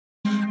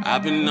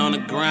I've been on the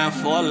grind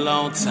for a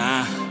long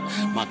time.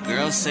 My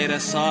girls say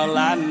that's all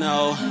I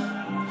know.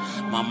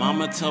 My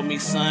mama told me,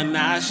 son,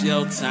 now it's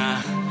your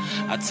time.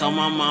 I told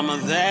my mama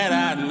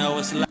that I know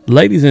it's like.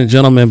 Ladies and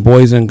gentlemen,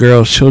 boys and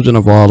girls, children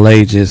of all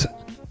ages,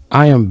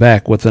 I am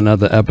back with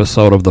another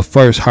episode of the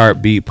First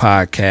Heartbeat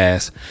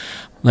Podcast.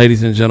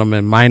 Ladies and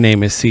gentlemen, my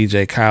name is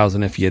CJ Kyles,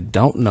 and if you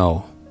don't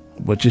know,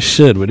 but you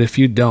should, but if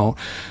you don't,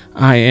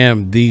 I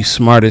am the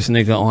smartest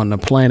nigga on the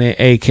planet,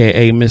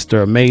 aka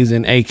Mr.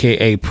 Amazing,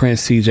 aka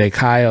Prince CJ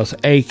Kyles,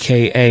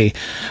 aka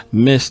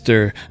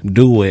Mr.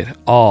 Do It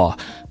All.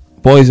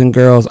 Boys and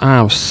girls, I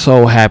am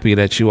so happy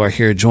that you are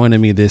here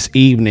joining me this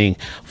evening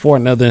for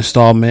another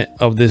installment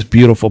of this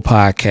beautiful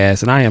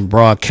podcast. And I am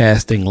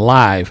broadcasting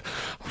live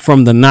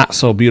from the not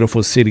so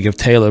beautiful city of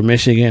Taylor,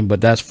 Michigan, but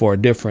that's for a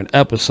different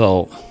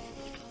episode.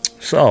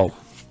 So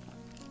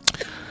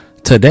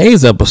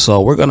today's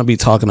episode, we're going to be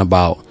talking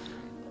about,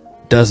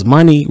 does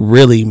money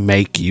really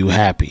make you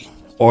happy?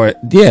 Or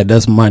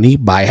does money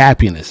buy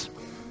happiness?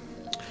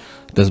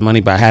 Does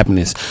money buy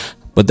happiness?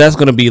 But that's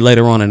going to be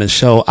later on in the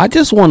show. I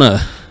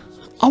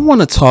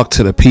want to talk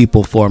to the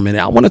people for a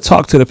minute. I want to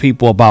talk to the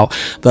people about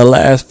the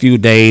last few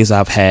days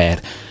I've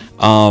had.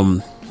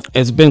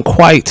 It's been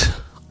quite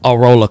a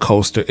roller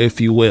coaster,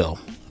 if you will.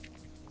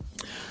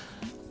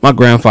 My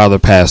grandfather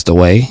passed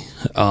away,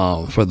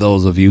 for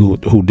those of you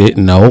who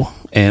didn't know.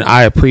 And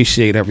I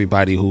appreciate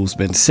everybody who's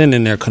been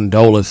sending their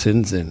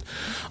condolences and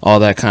all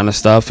that kind of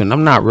stuff. And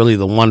I'm not really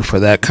the one for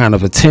that kind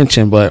of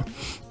attention, but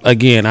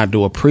again, I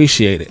do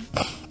appreciate it.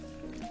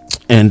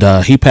 And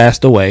he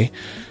passed away.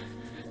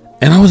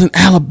 And I was in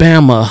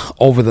Alabama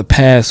over the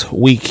past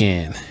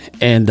weekend,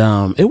 and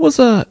it was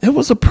a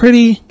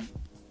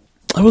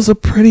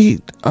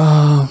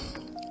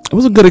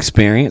good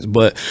experience,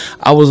 but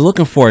I was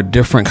looking for a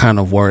different kind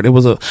of word. It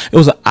was an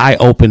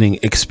eye-opening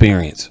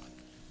experience.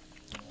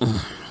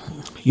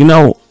 You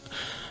know,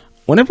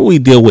 whenever we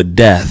deal with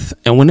death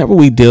and whenever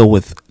we deal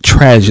with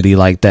tragedy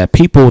like that,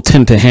 people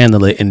tend to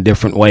handle it in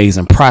different ways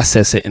and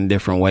process it in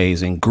different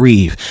ways and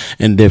grieve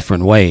in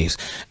different ways.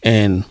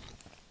 And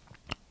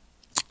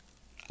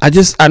I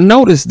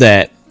noticed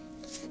that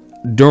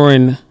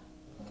during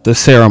the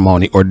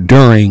ceremony or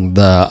during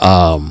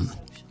the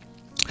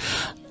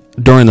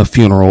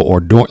funeral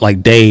or during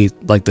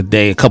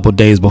a couple of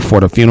days before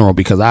the funeral,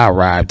 because I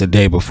arrived the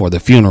day before the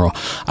funeral.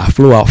 I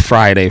flew out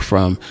Friday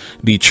from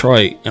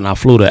Detroit and I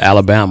flew to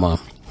Alabama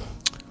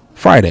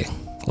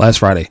last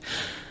Friday.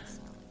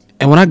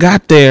 And when I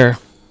got there,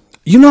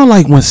 you know,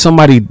 like when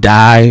somebody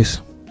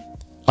dies,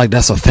 like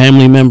that's a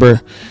family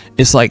member,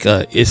 it's like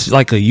a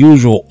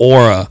usual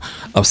aura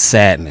of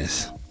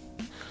sadness.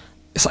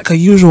 It's like a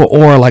usual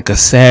aura, like a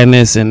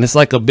sadness, and it's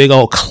like a big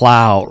old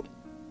cloud.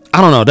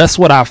 I don't know. That's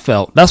what I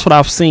felt. That's what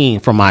I've seen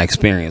from my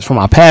experience, from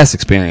my past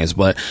experience.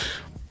 But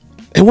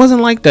it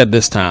wasn't like that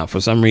this time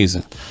for some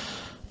reason.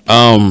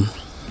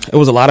 It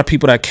was a lot of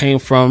people that came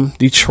from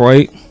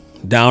Detroit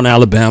down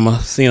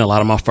Alabama, seeing a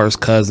lot of my first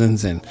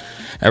cousins and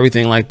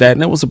everything like that.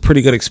 And it was a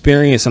pretty good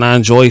experience, and I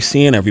enjoyed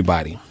seeing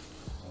everybody.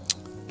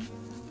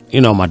 You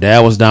know, my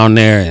dad was down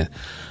there,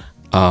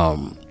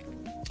 and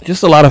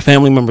just a lot of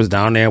family members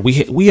down there.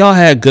 We all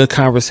had good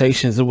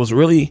conversations. It was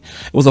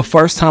the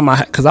first time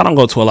because I don't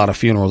go to a lot of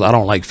funerals. I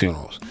don't like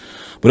funerals,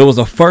 but it was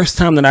the first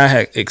time that I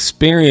had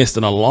experienced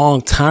in a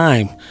long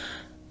time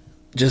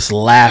just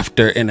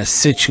laughter in a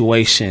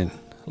situation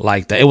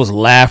like that. It was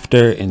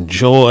laughter and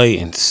joy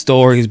and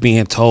stories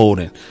being told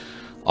and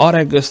all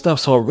that good stuff.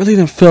 So it really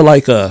didn't feel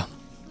like a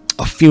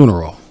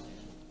funeral.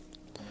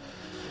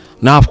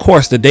 Now, of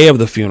course, the day of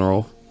the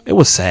funeral, it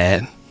was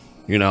sad,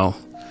 you know,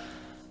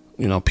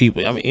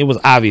 people. I mean, it was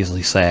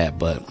obviously sad,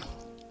 but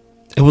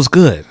it was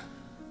good.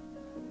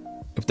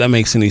 If that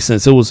makes any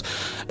sense, it was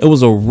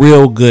a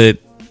real good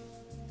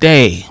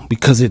day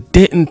because it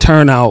didn't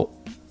turn out.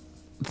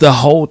 The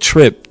whole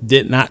trip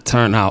did not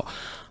turn out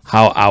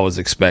how I was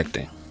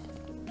expecting.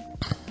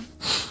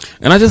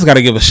 And I just got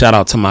to give a shout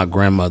out to my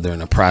grandmother in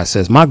the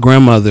process. My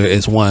grandmother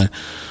is one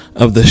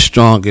of the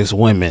strongest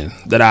women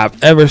that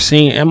I've ever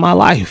seen in my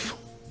life.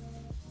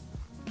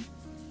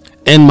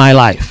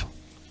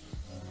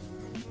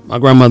 My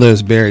grandmother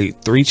has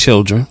buried 3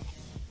 children.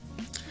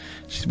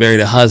 She's buried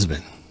a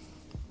husband.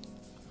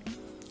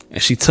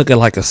 And she took it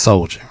like a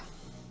soldier.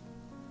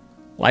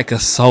 My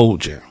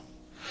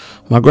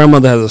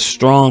grandmother has a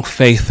strong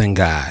faith in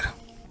God.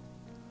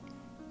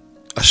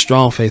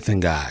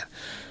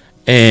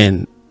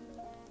 And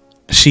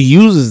she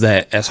uses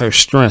that as her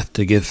strength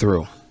to get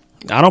through.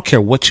 I don't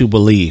care what you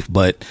believe,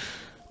 but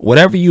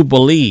whatever you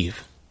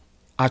believe,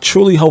 I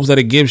truly hope that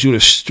it gives you the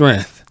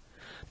strength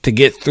to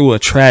get through a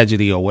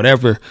tragedy or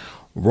whatever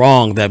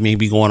wrong that may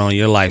be going on in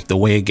your life the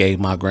way it gave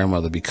my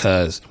grandmother,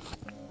 because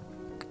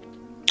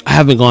I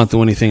haven't gone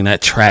through anything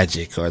that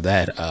tragic or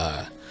that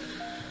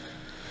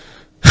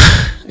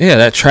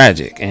that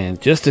tragic.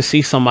 And just to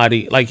see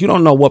somebody, like, you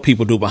don't know what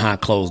people do behind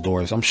closed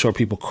doors. I'm sure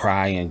people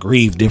cry and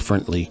grieve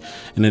differently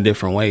and in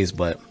different ways,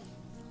 but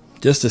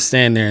just to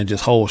stand there and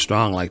just hold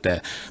strong like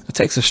that, it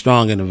takes a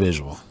strong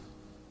individual.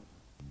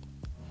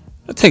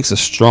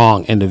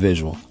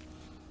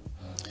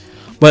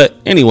 But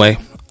anyway,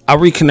 I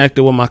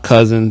reconnected with my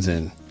cousins,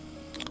 and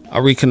I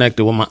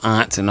reconnected with my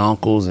aunts and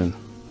uncles and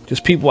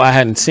just people I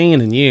hadn't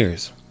seen in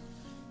years.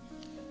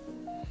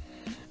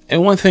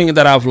 And one thing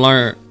that I've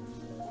learned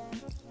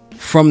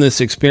from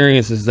this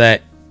experience is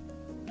that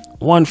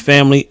one,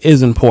 family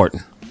is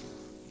important.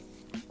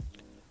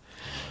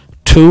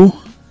 Two,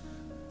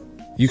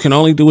 you can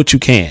only do what you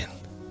can.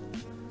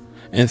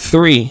 And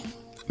three,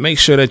 make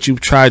sure that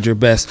you've tried your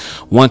best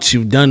once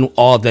you've done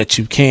all that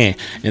you can,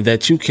 and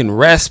that you can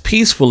rest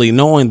peacefully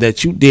knowing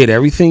that you did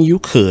everything you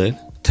could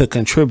to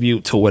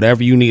contribute to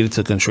whatever you needed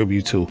to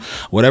contribute to,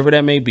 whatever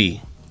that may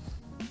be.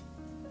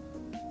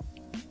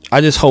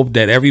 I just hope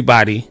that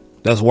everybody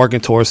that's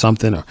working towards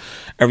something, or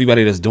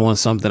everybody that's doing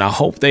something, I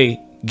hope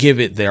they give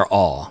it their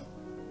all.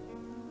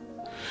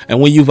 And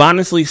when you've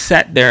honestly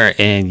sat there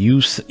and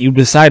you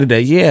decided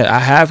that, yeah, I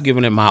have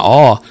given it my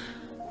all,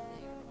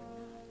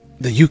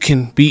 that you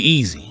can be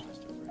easy.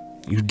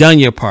 You've done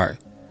your part.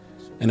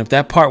 And if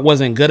that part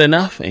wasn't good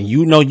enough and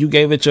you know you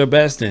gave it your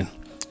best, then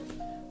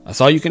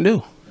that's all you can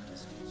do.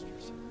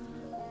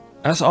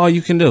 That's all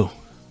you can do.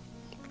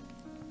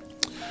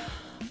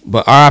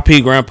 But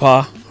RIP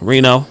Grandpa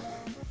Reno,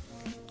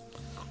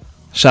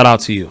 shout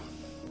out to you.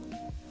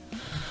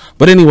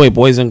 But anyway,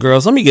 boys and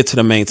girls, let me get to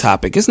the main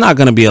topic. It's not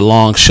going to be a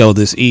long show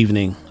this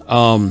evening.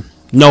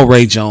 No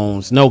Ray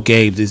Jones, no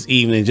Gabe this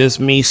evening.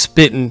 Just me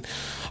spitting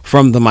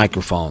from the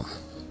microphone.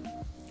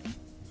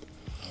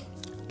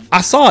 I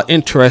saw an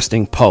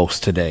interesting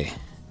post today,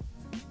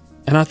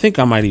 and I think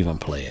I might even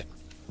play it.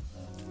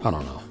 I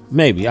don't know.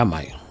 Maybe I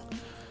might.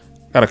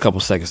 Got a couple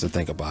seconds to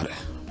think about it.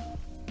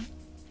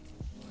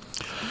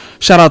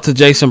 Shout out to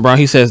Jason Brown.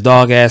 He says,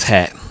 dog ass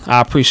hat. I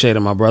appreciate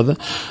it, my brother.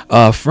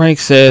 Frank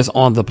says,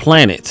 on the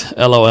planet.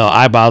 LOL.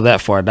 I buy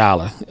that for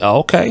 $1.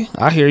 Okay,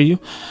 I hear you.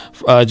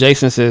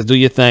 Jason says, do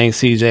your thing,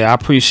 CJ. I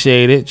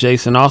appreciate it.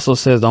 Jason also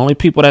says, the only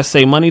people that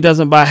say money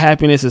doesn't buy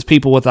happiness is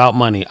people without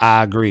money.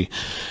 I agree.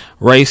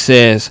 Ray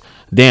says,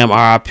 damn,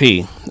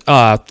 RIP.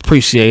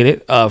 Appreciate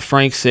it.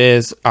 Frank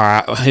says,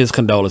 his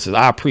condolences.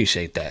 I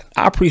appreciate that.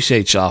 I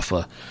appreciate y'all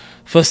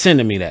for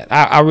sending me that.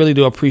 I really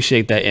do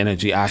appreciate that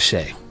energy.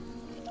 Ashe.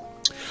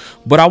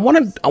 But I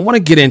want to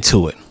get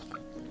into it.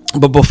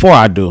 But before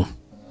I do,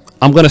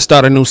 I'm going to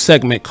start a new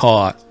segment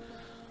called,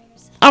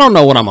 I don't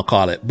know what I'm going to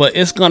call it, but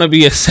it's going to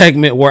be a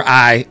segment where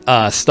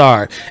I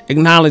start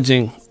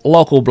acknowledging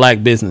local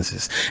black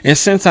businesses. And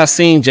since I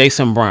seen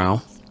Jason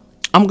Brown,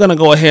 I'm going to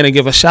go ahead and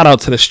give a shout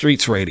out to the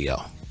Streets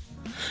Radio.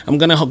 I'm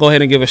going to go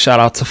ahead and give a shout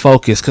out to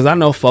Focus, because I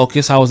know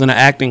Focus. I was in an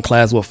acting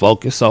class with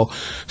Focus. So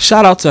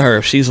shout out to her.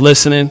 If she's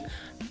listening,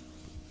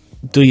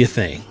 do your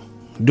thing.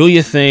 Do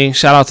your thing.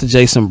 Shout out to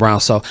Jason Brown.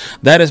 So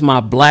that is my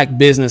black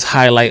business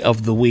highlight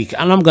of the week.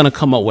 And I'm going to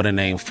come up with a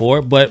name for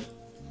it, but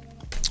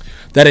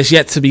that is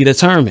yet to be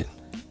determined.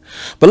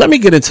 But let me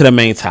get into the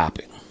main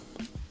topic.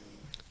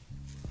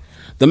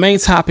 The main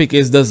topic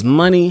is, does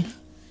money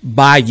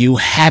buy you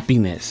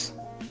happiness?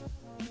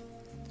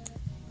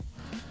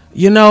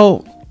 You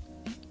know,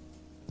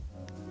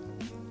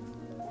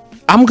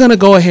 I'm going to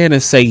go ahead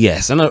and say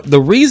yes. And the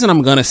reason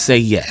I'm going to say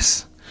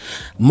yes,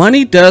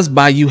 money does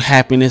buy you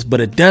happiness,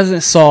 but it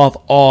doesn't solve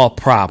all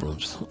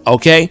problems.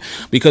 OK,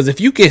 because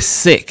if you get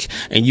sick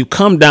and you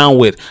come down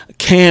with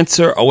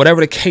cancer or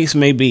whatever the case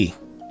may be,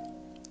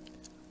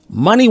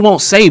 money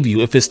won't save you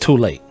if it's too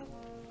late.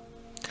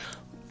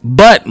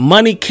 But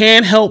money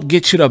can help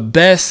get you the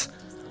best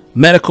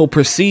medical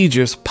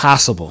procedures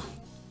possible.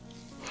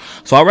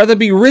 So I'd rather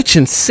be rich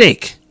and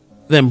sick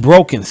than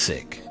broke and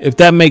sick, if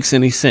that makes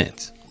any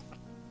sense.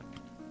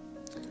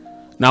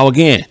 Now,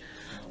 again,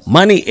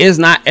 money is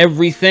not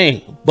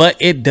everything, but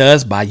it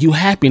does buy you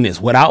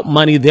happiness. Without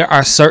money, there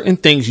are certain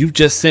things you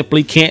just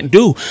simply can't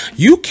do.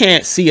 You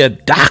can't see a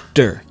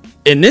doctor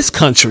in this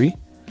country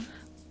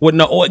with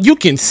no, you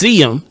can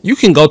see him. You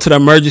can go to the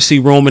emergency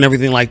room and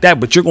everything like that,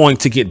 but you're going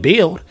to get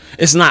billed.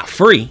 It's not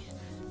free.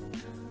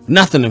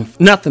 Nothing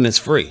is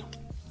free.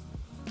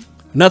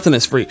 Nothing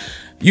is free.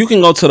 You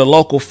can go to the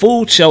local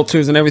food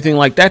shelters and everything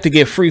like that to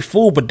get free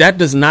food, but that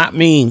does not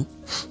mean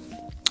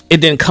it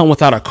didn't come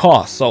without a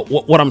cost. So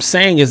what I'm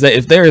saying is that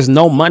if there is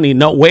no money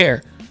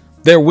nowhere,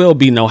 there will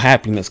be no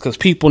happiness, because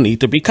people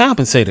need to be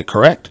compensated,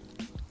 correct?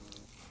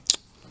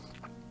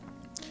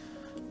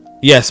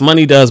 Yes,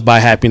 money does buy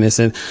happiness.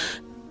 And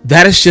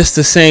that is just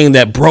the saying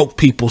that broke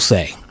people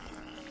say.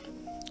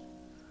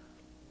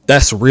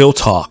 That's real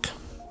talk.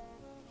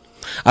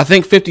 I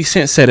think 50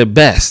 Cent said it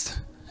best.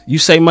 You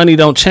say money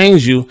don't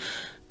change you.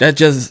 That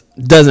just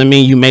doesn't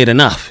mean you made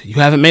enough. You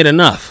haven't made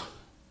enough.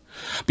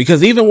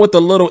 Because even with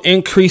the little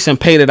increase in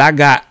pay that I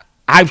got,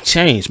 I've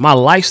changed. My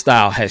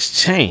lifestyle has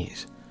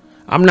changed.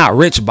 I'm not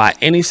rich by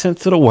any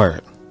sense of the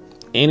word.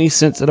 Any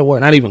sense of the word.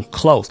 Not even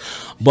close.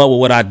 But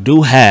what I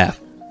do have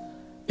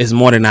is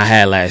more than I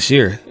had last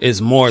year.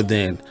 It's more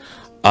than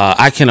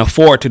I can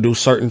afford to do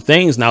certain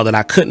things now that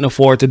I couldn't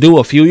afford to do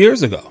a few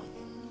years ago.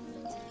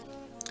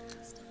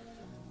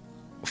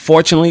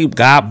 Fortunately,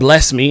 God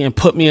blessed me and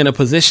put me in a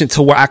position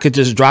to where I could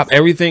just drop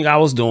everything I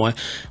was doing,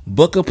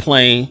 book a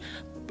plane,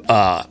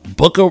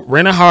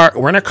 rent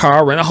a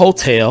car, rent a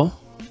hotel,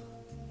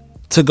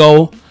 to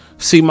go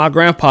see my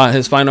grandpa at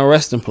his final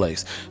resting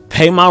place,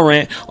 pay my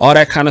rent, all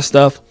that kind of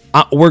stuff.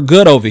 We're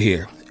good over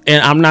here.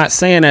 And I'm not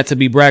saying that to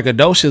be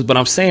braggadocious, but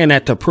I'm saying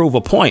that to prove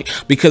a point.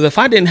 Because if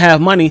I didn't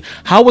have money,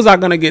 how was I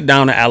going to get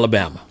down to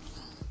Alabama?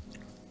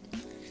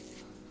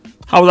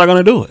 How was I going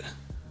to do it?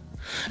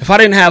 If I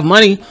didn't have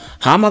money,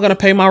 how am I going to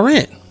pay my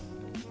rent?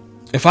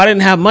 If I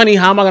didn't have money,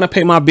 how am I going to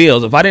pay my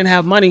bills? If I didn't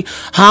have money,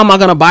 how am I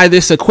going to buy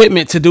this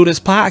equipment to do this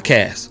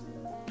podcast?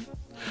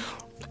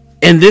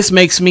 And this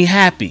makes me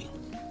happy.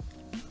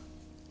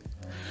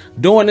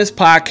 Doing this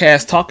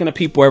podcast, talking to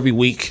people every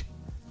week,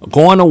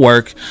 going to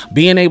work,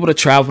 being able to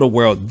travel the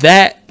world,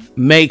 that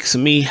makes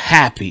me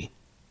happy.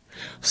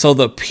 So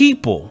the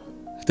people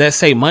that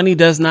say money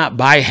does not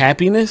buy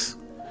happiness,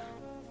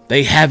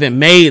 they haven't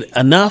made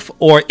enough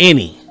or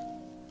any.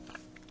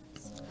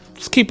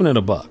 Just keeping it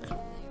a buck.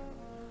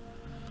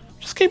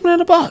 Just keeping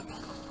it a buck.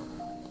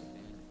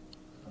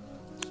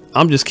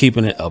 I'm just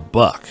keeping it a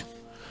buck.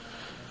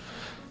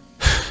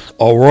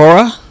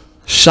 Aurora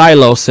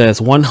Shiloh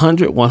says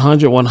 100,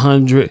 100,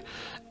 100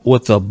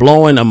 with a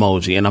blowing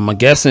emoji. And I'm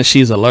guessing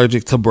she's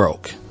allergic to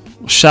broke.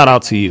 Shout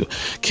out to you.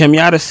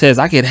 Kenyatta says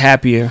I get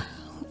happier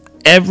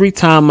every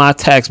time my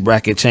tax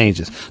bracket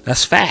changes.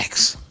 That's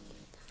facts.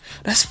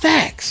 That's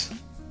facts.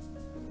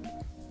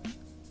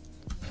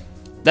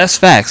 That's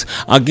facts.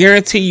 I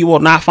guarantee you will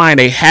not find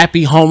a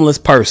happy homeless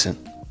person.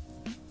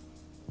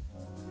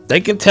 They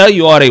can tell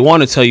you all they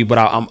want to tell you, but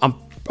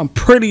I'm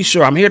pretty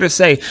sure, I'm here to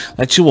say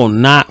that you will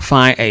not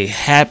find a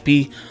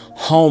happy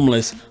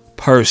homeless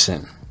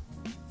person.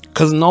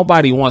 Because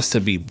nobody wants to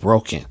be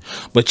broken.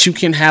 But you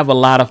can have a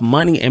lot of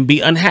money and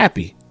be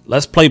unhappy.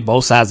 Let's play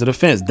both sides of the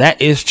fence.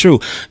 That is true.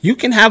 You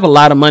can have a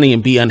lot of money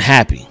and be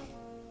unhappy.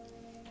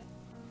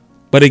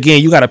 But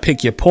again, you got to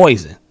pick your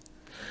poison.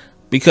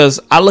 Because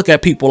I look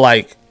at people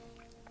like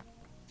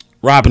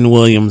Robin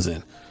Williams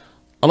and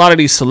a lot of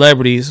these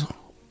celebrities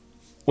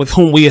with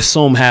whom we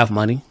assume have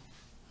money.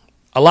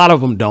 A lot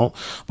of them don't.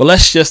 But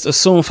let's just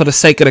assume for the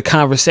sake of the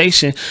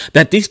conversation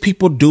that these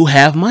people do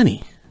have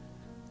money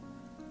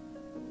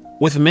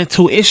with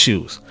mental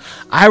issues.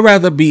 I'd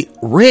rather be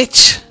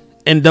rich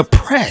and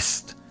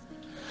depressed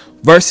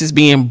versus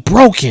being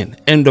broken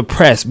and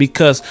depressed,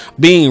 because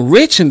being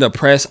rich and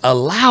depressed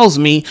allows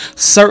me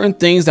certain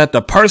things that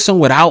the person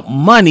without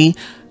money,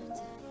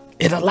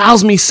 it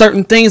allows me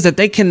certain things that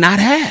they cannot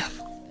have.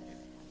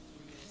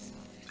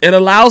 It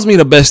allows me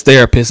the best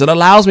therapist. It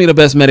allows me the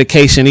best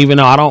medication, even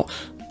though I don't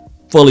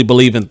fully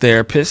believe in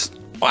therapists.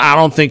 I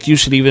don't think you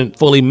should even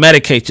fully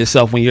medicate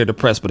yourself when you're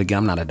depressed. But again,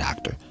 I'm not a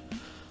doctor.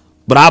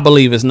 But I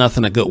believe it's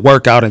nothing a good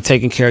workout and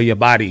taking care of your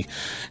body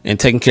and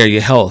taking care of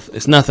your health.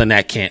 It's nothing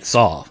that can't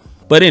solve.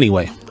 But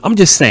anyway, I'm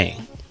just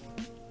saying,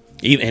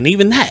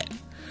 even that,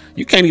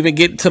 you can't even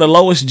get to the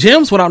lowest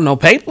gyms without no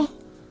paper.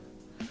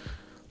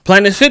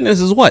 Planet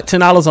Fitness is what,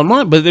 $10 a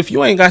month. But if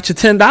you ain't got your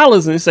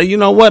 $10 and say, you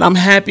know what, I'm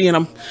happy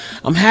and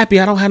I'm happy.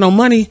 I don't have no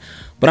money,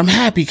 but I'm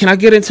happy. Can I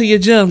get into your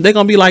gym? They're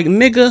going to be like,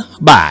 nigga,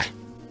 bye.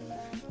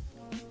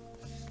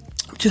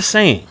 I'm just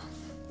saying.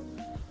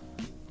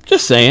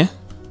 Just saying.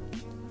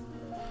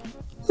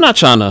 I'm not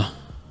trying to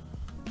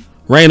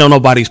rain on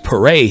nobody's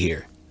parade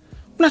here.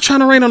 I'm not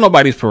trying to rain on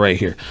nobody's parade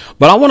here.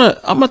 But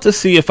I'm going to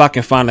see if I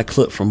can find a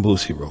clip from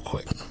Boosie real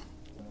quick.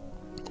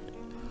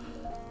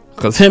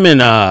 Because him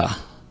and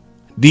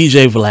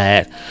DJ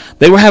Vlad,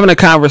 they were having a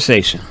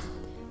conversation.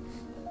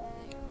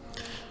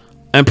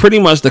 And pretty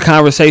much the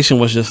conversation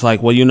was just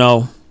like, well, you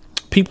know,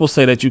 people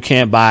say that you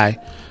can't buy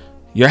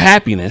your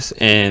happiness.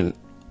 And,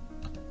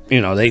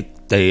 you know,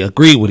 they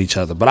agree with each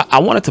other. But I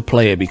wanted to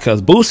play it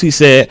because Boosie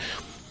said,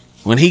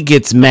 when he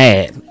gets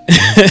mad,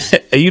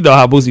 you know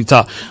how Boosie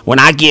talk. When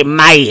I get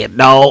mad,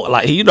 dog,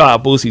 like you know how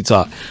Boosie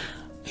talk.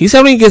 He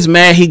said when he gets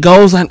mad, he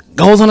goes on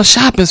a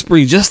shopping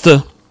spree just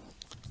to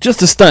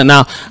stunt.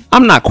 Now,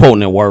 I'm not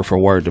quoting it word for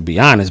word to be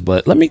honest,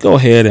 but let me go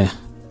ahead and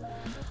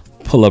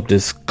pull up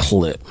this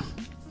clip.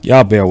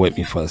 Y'all bear with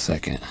me for a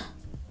second.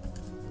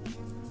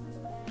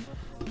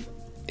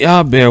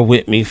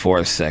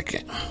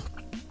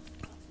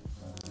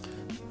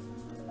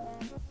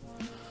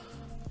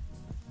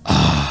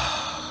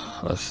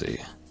 Let's see.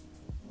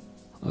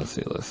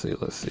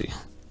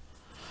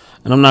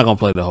 And I'm not going to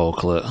play the whole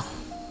clip.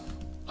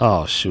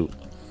 Oh, shoot.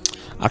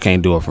 I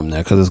can't do it from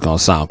there because it's going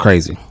to sound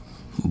crazy.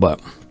 But,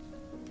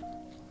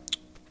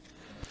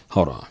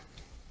 hold on.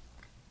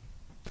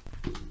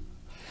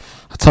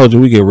 I told you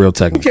we get real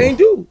technical. You can't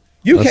do.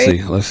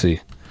 Let's see.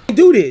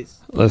 Do this.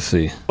 Let's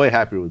see. Way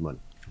happier with money.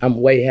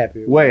 I'm way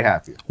happier. Way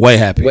happier. Way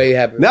happier. Way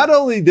happier. Not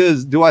only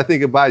do I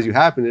think it buys you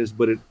happiness,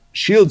 but it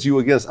shields you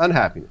against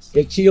unhappiness.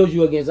 It shields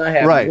you against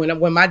unhappiness. Right.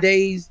 When my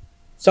days,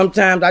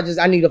 sometimes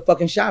I need a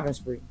fucking shopping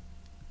spree.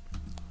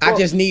 I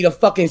just need a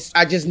fucking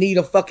shopping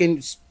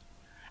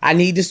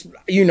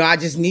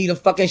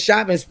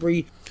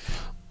spree.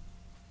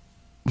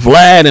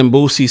 Vlad and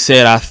Boosie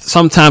said,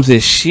 sometimes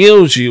it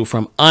shields you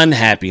from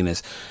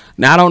unhappiness.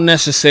 Now, I don't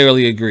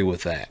necessarily agree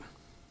with that.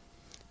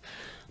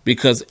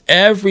 Because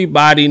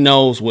everybody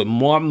knows with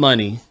more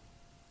money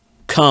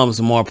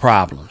comes more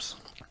problems.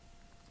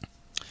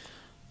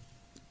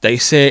 they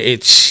said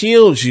it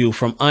shields you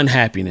from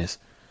unhappiness.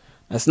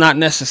 That's not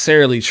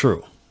necessarily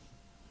true.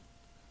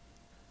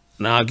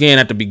 Now, again,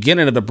 at the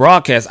beginning of the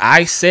broadcast,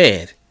 I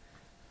said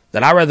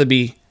that I'd rather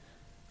be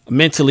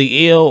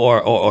mentally ill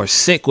or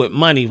sick with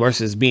money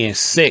versus being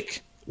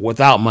sick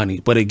without money.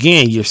 But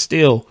again, you're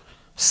still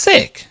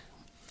sick.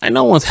 And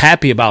no one's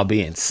happy about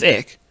being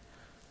sick.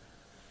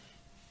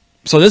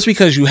 So just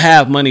because you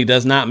have money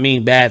does not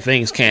mean bad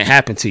things can't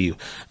happen to you.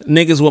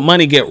 Niggas with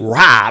money get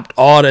robbed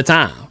all the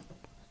time.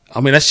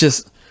 I mean, that's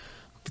just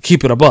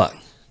keep it a buck.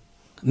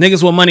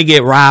 Niggas with money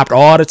get robbed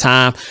all the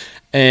time.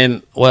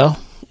 And, well,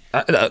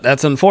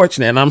 that's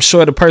unfortunate. And I'm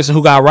sure the person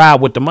who got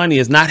robbed with the money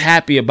is not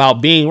happy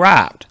about being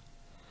robbed.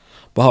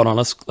 But hold on,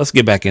 let's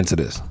get back into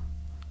this.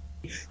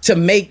 To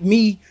make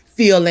me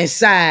feel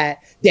inside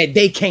that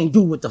they can't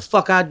do what the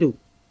fuck I do.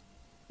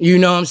 You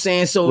know what I'm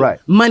saying? So right.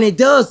 Money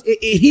does,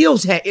 it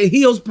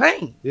heals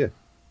pain. Yeah.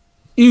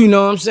 You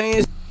know what I'm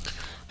saying?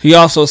 He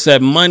also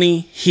said money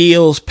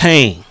heals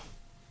pain.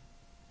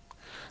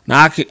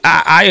 Now,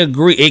 I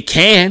agree. It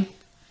can.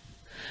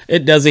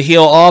 It doesn't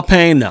heal all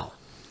pain, no.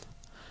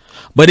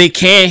 But it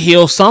can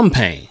heal some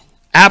pain.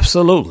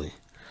 Absolutely.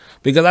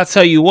 Because I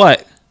tell you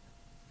what,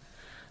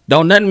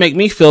 don't nothing make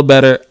me feel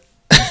better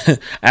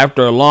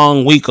after a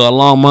long week or a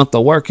long month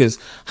of work is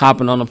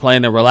hopping on a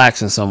plane and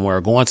relaxing somewhere,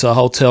 going to a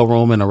hotel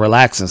room and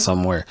relaxing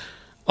somewhere,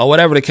 or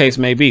whatever the case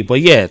may be.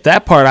 But yeah,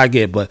 that part I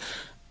get, but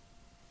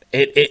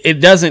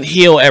it doesn't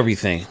heal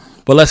everything.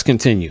 But let's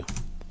continue.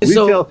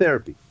 Retail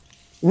therapy.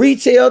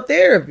 Retail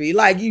therapy.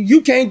 Like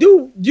you can't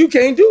do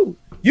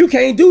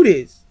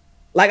this.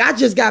 Like I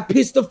just got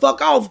pissed the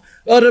fuck off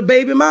of the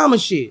baby mama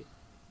shit.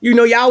 You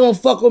know, y'all won't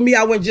fuck with me.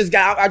 I just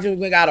got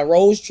a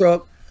Rolls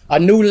truck, a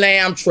new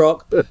Lamb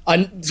truck, a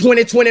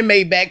 2020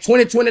 Maybach,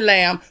 2020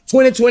 Lamb,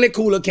 2020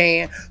 cooler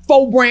can,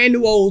 4 brand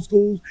new old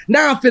schools.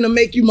 Now I'm finna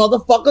make you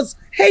motherfuckers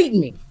hate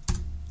me.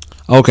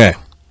 Okay.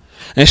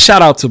 And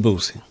shout out to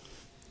Boosie.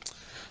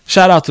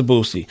 Shout out to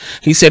Boosie.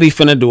 He said he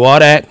finna do all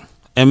that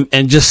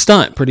and just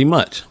stunt pretty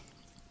much.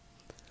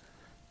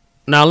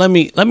 Now let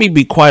me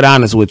be quite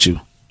honest with you.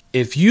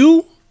 If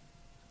you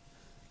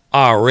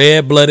are a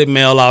red-blooded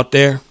male out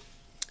there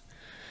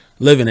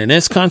living in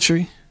this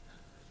country,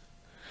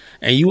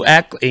 and you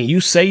act and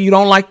you say you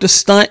don't like to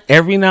stunt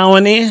every now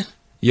and then,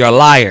 you're a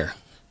liar.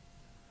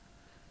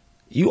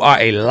 You are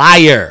a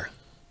liar.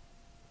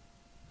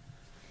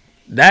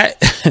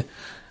 That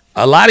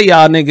a lot of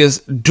y'all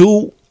niggas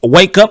do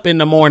wake up in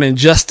the morning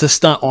just to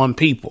stunt on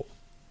people.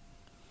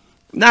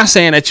 Not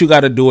saying that you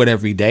got to do it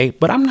every day,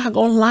 but I'm not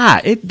going to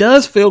lie. It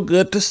does feel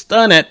good to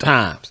stunt at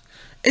times.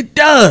 It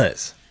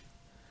does.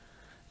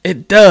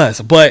 It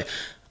does. But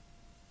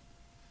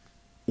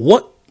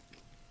what?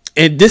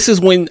 And this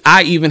is when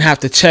I even have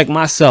to check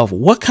myself.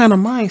 What kind of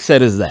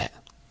mindset is that?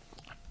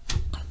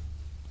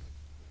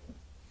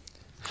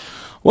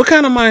 What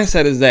kind of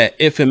mindset is that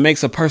if it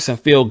makes a person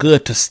feel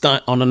good to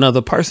stunt on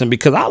another person?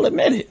 Because I'll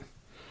admit it.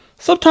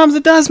 Sometimes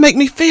it does make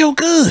me feel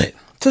good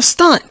to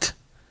stunt.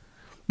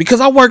 Because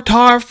I worked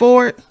hard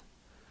for it.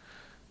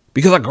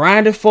 Because I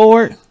grinded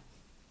for it.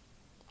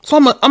 So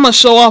I'm going to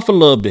show off a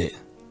little bit.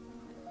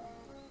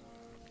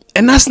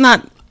 And there's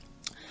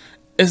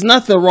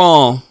nothing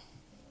wrong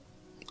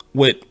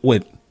with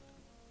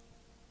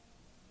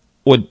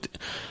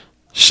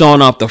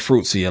showing off the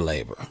fruits of your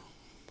labor,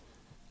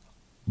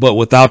 but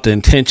without the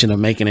intention of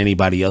making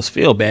anybody else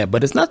feel bad.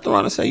 But it's nothing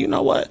wrong to say, you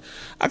know what?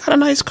 I got a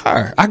nice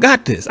car. I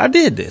got this. I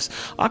did this.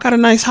 I got a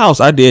nice house.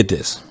 I did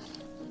this.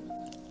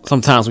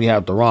 Sometimes we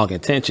have the wrong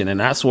intention. And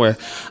that's where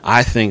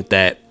I think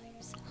that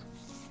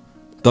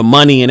the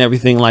money and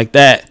everything like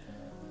that,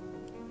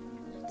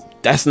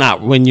 that's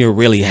not when you're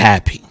really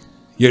happy.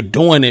 You're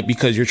doing it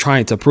because you're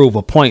trying to prove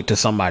a point to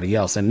somebody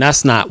else. And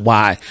that's not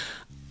why.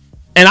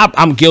 And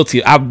I'm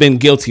guilty. I've been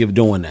guilty of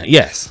doing that.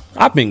 Yes,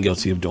 I've been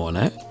guilty of doing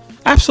that.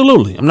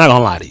 Absolutely. I'm not going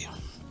to lie to you.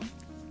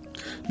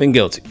 Been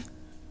guilty.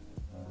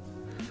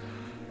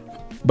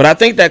 But I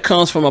think that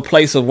comes from a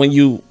place of when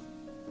you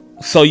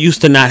so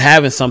used to not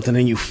having something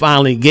and you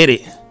finally get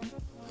it.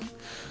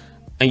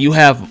 And you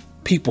have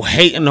people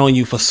hating on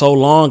you for so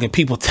long and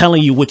people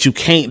telling you what you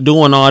can't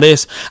do and all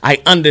this.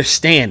 I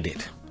understand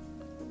it.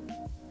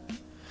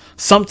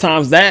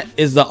 Sometimes that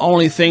is the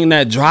only thing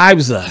that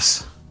drives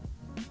us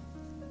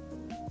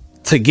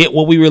to get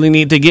what we really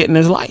need to get in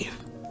this life.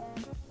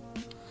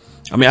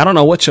 I mean, I don't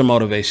know what your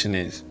motivation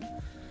is.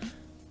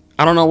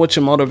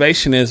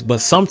 But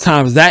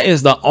sometimes that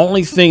is the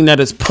only thing that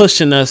is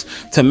pushing us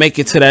to make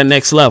it to that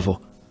next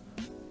level.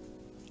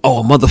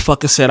 Oh, a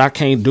motherfucker said I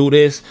can't do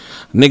this.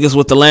 Niggas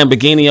with the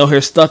Lamborghini over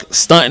here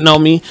stunting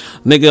on me.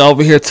 Nigga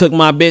over here took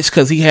my bitch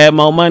because he had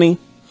more money.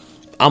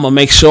 I'm going to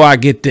make sure I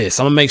get this.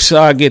 I'm going to make sure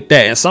I get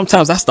that. And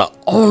sometimes that's the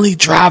only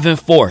driving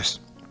force.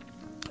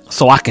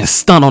 So I can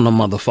stunt on the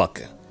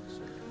motherfucker.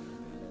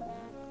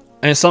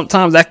 And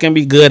sometimes that can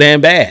be good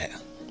and bad.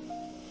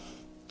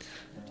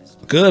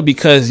 Good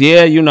because,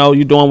 yeah, you know,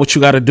 you're doing what you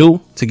got to do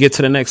to get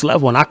to the next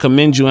level. And I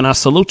commend you and I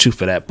salute you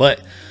for that.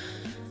 But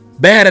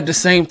bad at the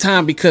same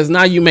time because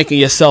now you're making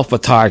yourself a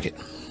target.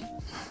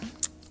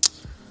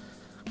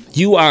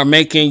 You are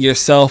making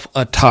yourself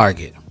a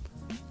target.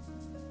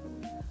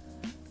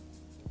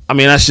 I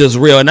mean, that's just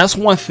real. And that's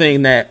one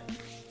thing that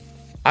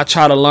I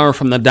try to learn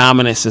from the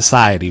dominant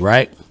society,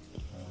 right?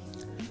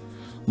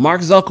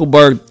 Mark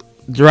Zuckerberg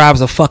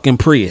drives a fucking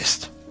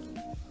Prius.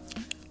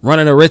 One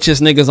of the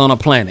richest niggas on the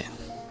planet.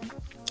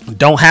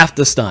 Don't have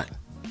to stunt.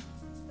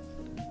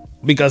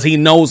 Because he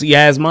knows he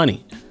has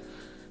money.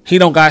 He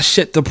don't got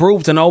shit to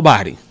prove to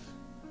nobody.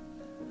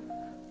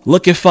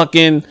 Look at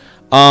fucking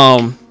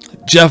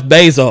Jeff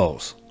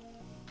Bezos.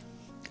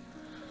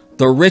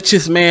 The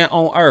richest man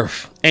on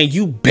earth. And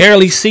you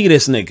barely see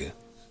this nigga.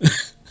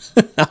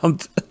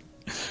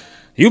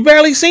 You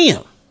barely see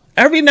him.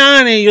 Every now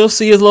and then you'll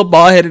see his little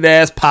bald-headed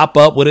ass pop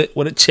up with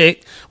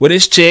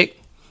his chick.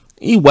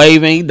 He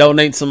waving, he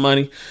donating some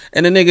money,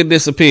 and the nigga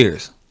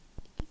disappears.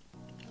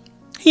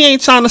 He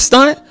ain't trying to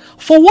stunt.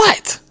 For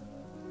what?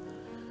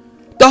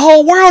 The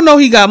whole world know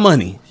he got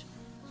money.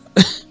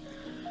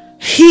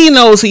 He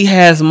knows he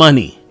has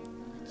money.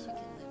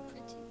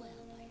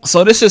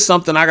 So this is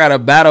something I gotta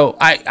battle.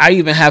 I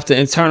even have to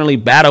internally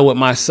battle with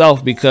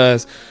myself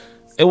because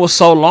it was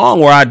so long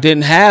where I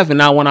didn't have, and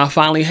now when I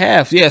finally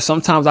have, yeah,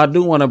 sometimes I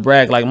do want to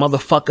brag like,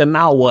 motherfucker,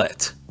 now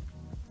what?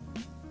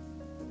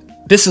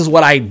 This is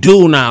what I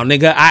do now,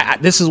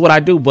 nigga. This is what I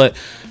do. But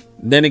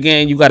then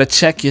again, you got to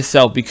check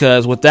yourself,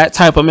 because with that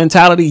type of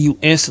mentality, you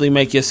instantly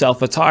make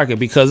yourself a target,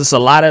 because it's a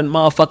lot of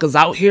motherfuckers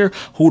out here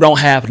who don't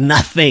have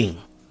nothing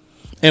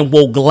and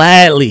will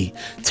gladly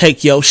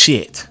take your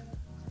shit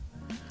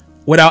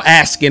without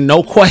asking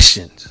no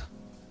questions.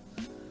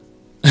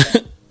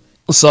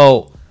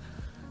 So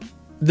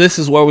this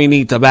is where we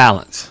need to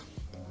balance.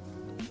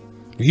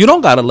 You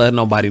don't got to let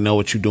nobody know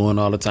what you're doing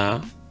all the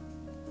time.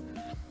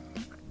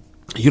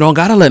 You don't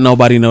got to let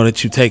nobody know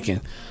that you're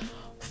taking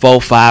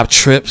 4-5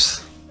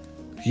 trips.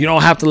 You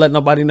don't have to let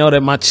nobody know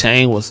that my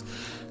chain was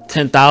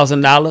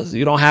 $10,000.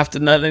 You don't have to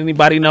let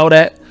anybody know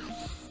that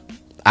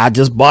I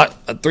just bought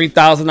a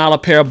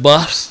 $3,000 pair of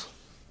buffs.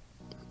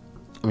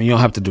 I mean, you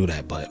don't have to do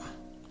that, but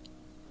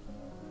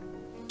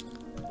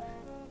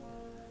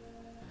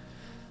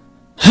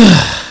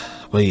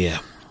but yeah.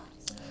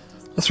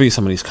 Let's read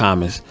some of these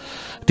comments.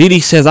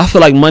 Didi says, I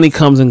feel like money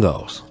comes and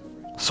goes,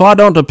 so I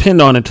don't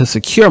depend on it to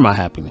secure my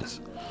happiness.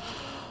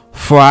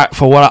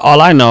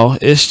 All I know,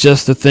 it's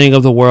just a thing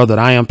of the world that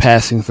I am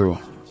passing through.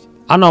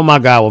 I know my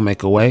God will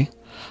make a way.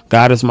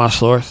 God is my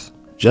source.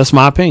 Just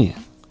my opinion.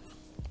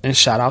 And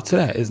shout out to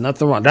that. There's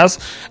nothing wrong.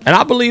 And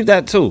I believe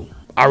that too.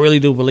 I really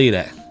do believe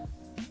that.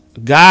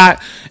 God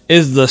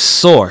is the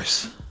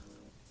source.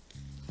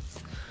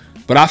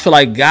 But I feel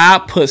like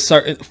God put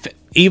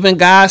even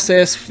God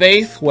says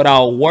faith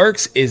without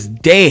works is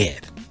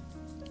dead.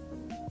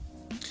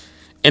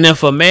 And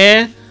if a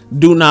man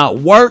do not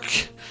work,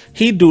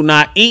 he do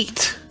not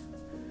eat.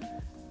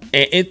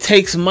 And it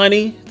takes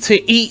money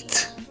to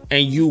eat.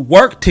 And you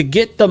work to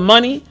get the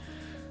money.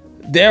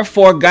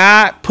 Therefore,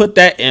 God put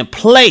that in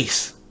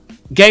place.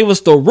 Gave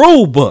us the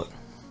rule book.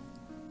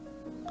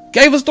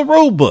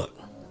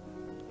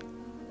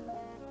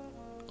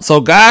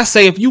 So God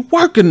say, if you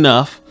work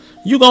enough,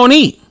 you gonna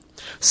eat.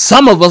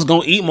 Some of us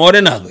gonna eat more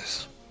than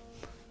others.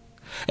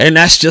 And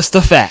that's just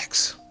the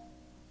facts.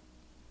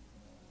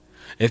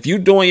 If you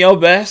doing your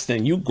best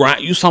and you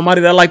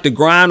somebody that like to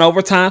grind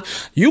overtime,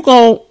 you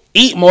gonna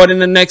eat more than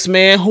the next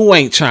man who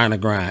ain't trying to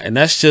grind. And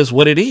that's just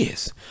what it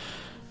is.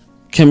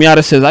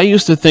 Kenyatta says, I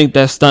used to think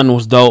that stunting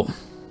was dope,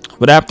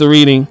 but after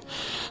reading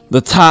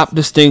the top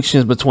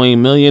distinctions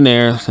between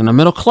millionaires and the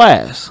middle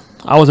class,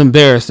 I was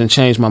embarrassed and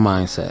changed my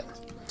mindset.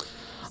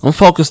 I'm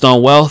focused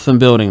on wealth and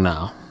building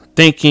now.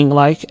 Thinking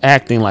like,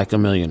 acting like a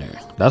millionaire.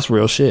 That's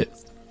real shit.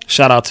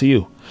 Shout out to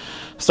you.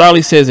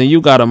 Starly says, and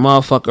you got a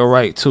motherfucker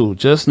right too.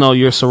 Just know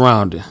you're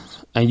surrounded.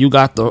 And you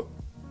got the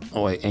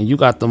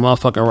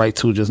motherfucking right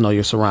too. Just know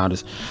you're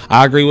surrounded.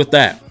 I agree with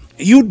that.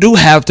 You do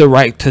have the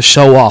right to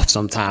show off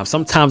sometimes.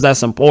 Sometimes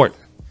that's important.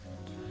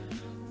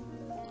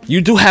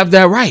 You do have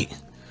that right.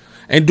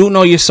 And do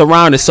know you're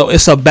surrounded. So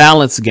it's a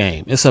balance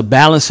game. It's a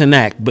balancing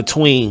act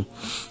between,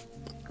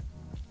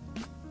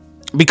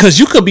 because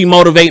you could be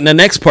motivating the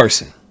next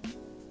person.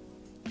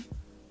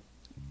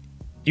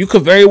 You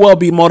could very well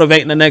be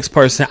motivating the next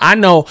person. I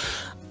know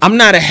I'm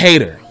not a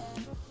hater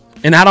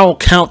and I don't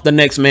count the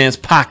next man's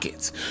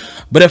pockets.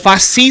 But if I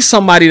see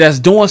somebody that's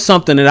doing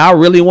something that I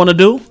really want to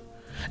do,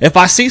 if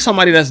I see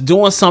somebody that's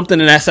doing something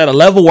and that's at a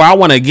level where I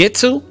want to get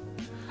to,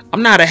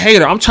 I'm not a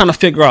hater. I'm trying to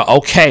figure out,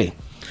 okay,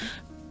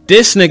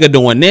 this nigga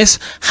doing this.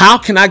 How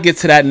can I get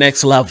to that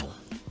next level?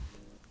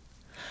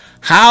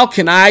 How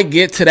can I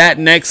get to that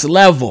next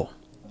level?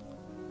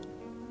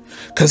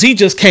 Because he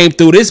just came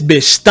through this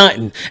bitch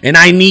stunting. And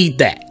I need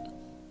that.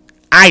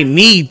 I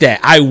need that.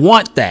 I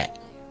want that.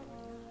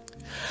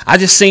 I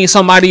just seen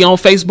somebody on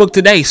Facebook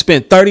today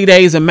spent 30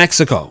 days in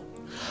Mexico.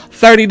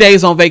 30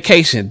 days on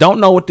vacation. Don't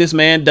know what this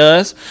man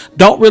does.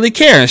 Don't really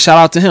care. And shout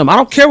out to him. I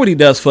don't care what he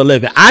does for a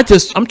living.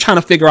 I'm trying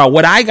to figure out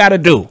what I got to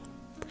do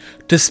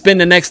to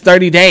spend the next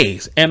 30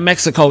 days in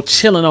Mexico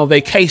chilling on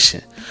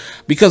vacation.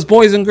 Because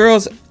boys and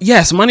girls,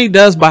 yes, money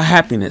does buy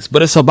happiness.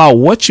 But it's about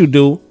what you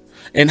do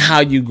in how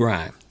you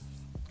grind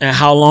and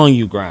how long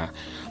you grind.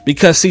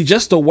 Because see,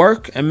 just to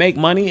work and make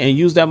money and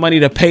use that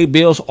money to pay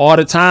bills all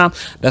the time,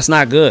 that's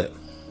not good.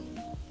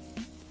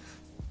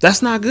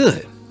 That's not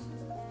good.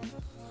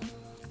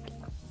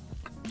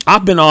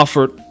 I've been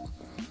offered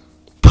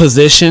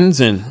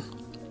positions and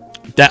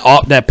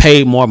that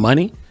paid more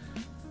money,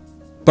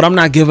 but I'm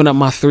not giving up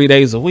my 3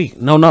 days a week.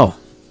 No.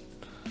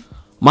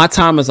 My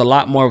time is a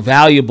lot more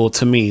valuable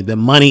to me than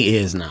money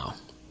is now.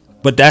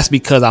 But that's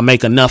because I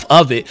make enough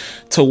of it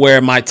to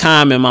where my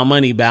time and my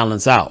money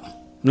balance out.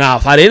 Now,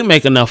 if I didn't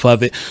make enough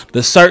of it,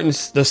 the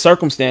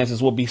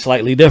circumstances will be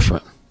slightly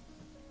different.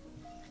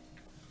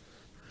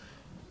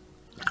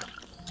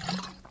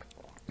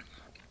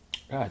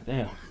 God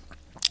damn.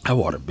 That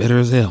water bitter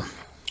as hell.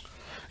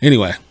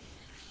 Anyway.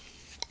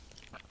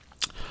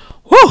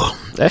 Whew,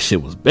 that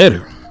shit was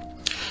bitter.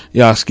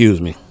 Y'all excuse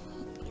me.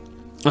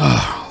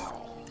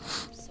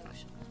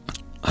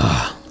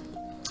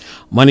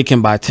 Money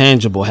can buy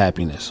tangible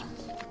happiness.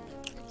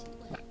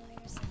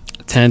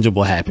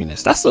 Tangible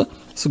happiness. That's a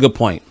good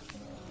point.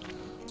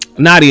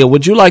 Nadia,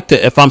 would you like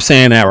to, if I'm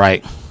saying that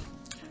right,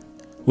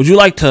 would you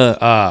like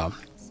to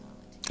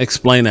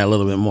explain that a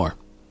little bit more?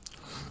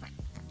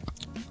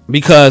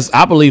 Because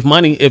I believe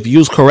money, if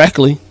used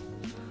correctly,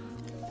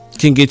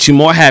 can get you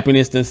more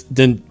happiness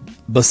than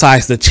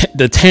besides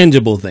the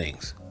tangible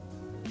things.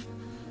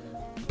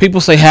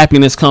 People say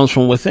happiness comes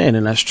from within,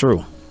 and that's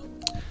true.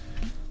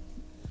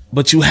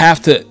 But you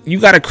got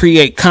to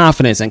create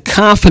confidence, and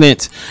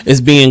confidence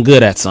is being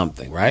good at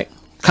something, right?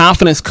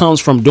 Confidence comes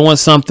from doing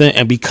something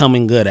and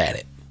becoming good at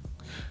it.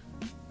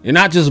 You're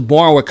not just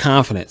born with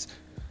confidence.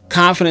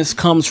 Confidence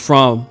comes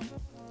from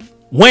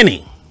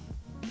winning.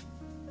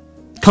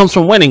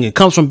 It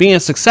comes from being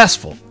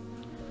successful.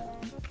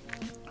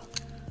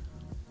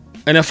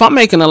 And if I'm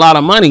making a lot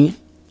of money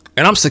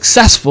and I'm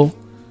successful,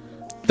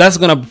 that's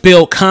going to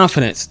build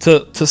confidence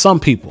to some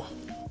people.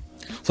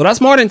 So that's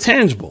more than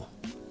tangible.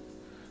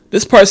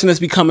 This person is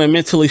becoming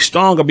mentally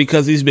stronger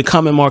because he's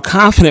becoming more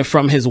confident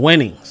from his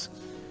winnings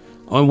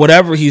on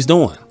whatever he's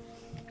doing.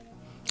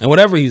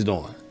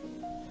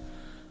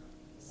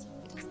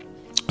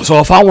 So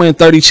if I win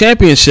 30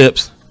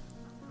 championships,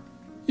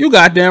 you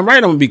goddamn right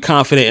I'm going to be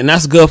confident. And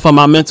that's good for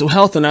my mental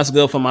health, and that's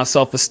good for my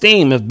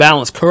self-esteem if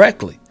balanced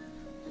correctly.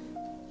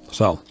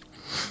 So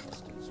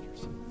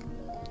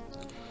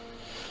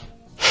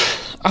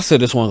I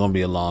said this one's going to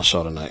be a long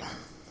show tonight.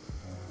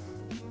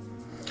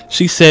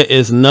 She said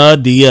it's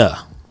Nadia.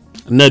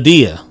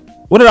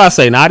 What did I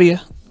say?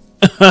 Nadia?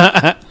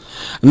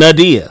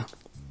 Nadia.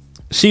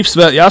 She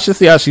spelled, y'all should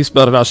see how she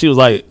spelled it out. She was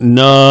like,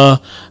 Nadia.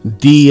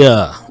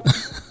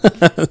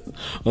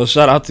 Well,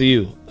 shout out to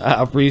you.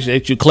 I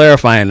appreciate you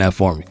clarifying that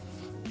for me.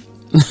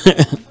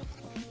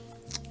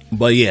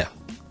 But yeah.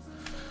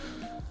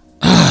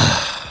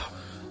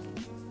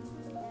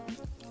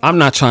 I'm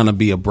not trying to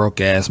be a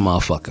broke ass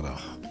motherfucker though.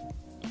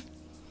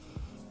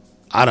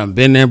 I done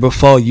been there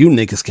before. You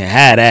niggas can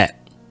have that.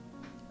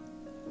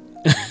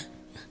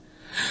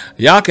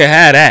 Y'all can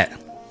have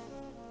that.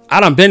 I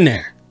done been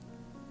there.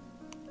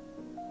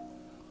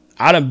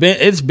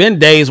 It's been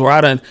days where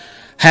I done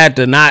had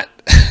to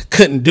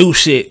couldn't do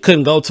shit,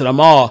 couldn't go to the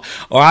mall,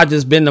 or I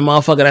just been the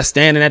motherfucker that's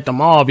standing at the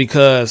mall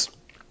because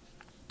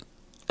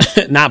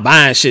not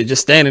buying shit,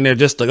 just standing there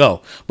just to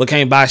go, but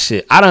can't buy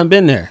shit. I done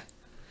been there.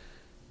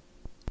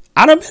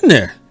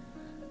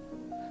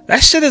 That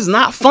shit is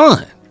not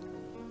fun.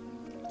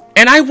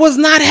 And I was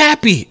not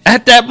happy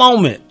at that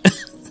moment.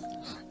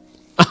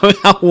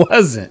 I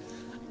wasn't.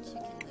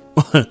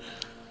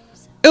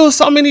 It was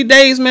so many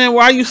days, man,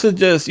 where I used to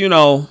just, and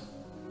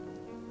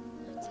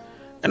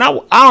I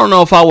don't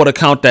know if I would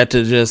account that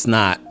to just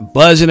not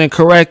budgeting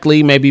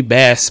correctly, maybe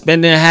bad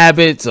spending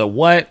habits or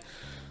what,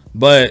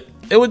 but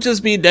it would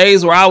just be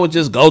days where I would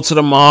just go to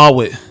the mall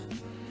with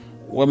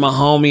my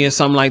homie or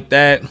something like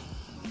that.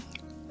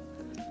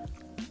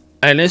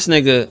 And this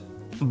nigga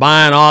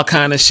buying all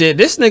kind of shit.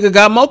 This nigga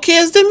got more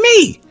kids than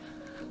me.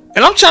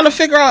 And I'm trying to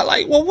figure out,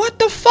 like, well, what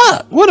the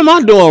fuck? What am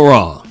I doing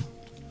wrong?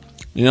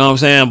 You know what I'm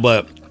saying?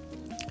 But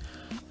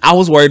I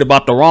was worried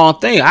about the wrong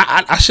thing.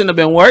 I shouldn't have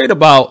been worried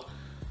about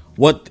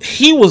what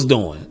he was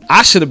doing.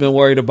 I should have been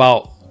worried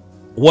about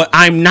what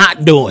I'm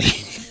not doing.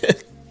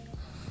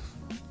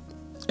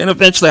 And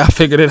eventually I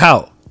figured it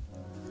out.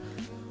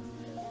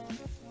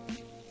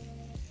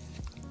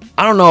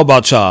 I don't know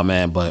about y'all,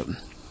 man, but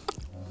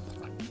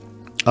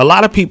a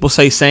lot of people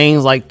say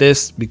sayings like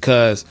this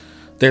because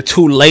they're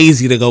too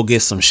lazy to go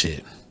get some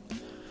shit.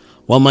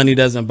 Well, money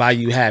doesn't buy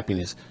you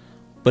happiness,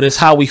 but it's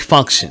how we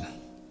function.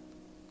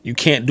 You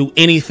can't do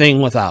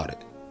anything without it.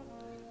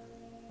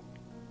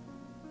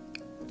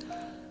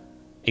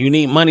 You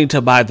need money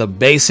to buy the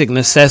basic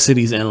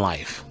necessities in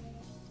life.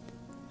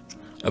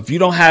 If you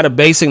don't have the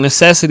basic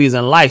necessities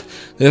in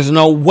life, there's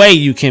no way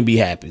you can be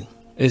happy.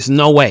 There's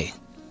no way.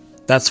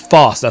 That's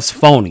false. That's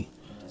phony.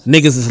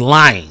 Niggas is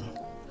lying.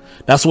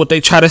 That's what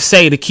they try to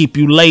say to keep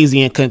you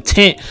lazy and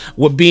content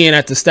with being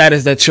at the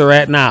status that you're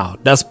at now.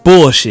 That's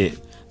bullshit.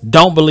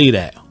 Don't believe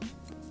that.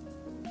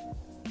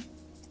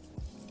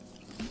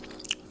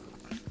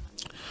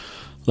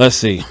 Let's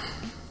see.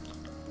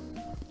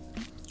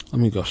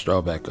 Let me go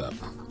stroll back up.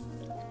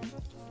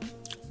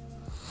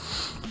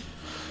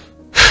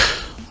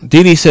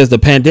 Didi says the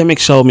pandemic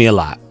showed me a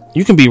lot.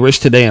 You can be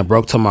rich today and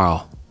broke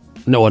tomorrow.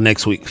 No, or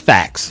next week.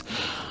 Facts.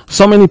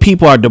 So many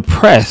people are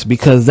depressed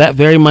because that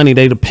very money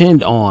they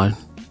depend on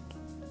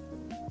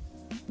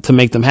to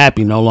make them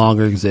happy no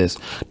longer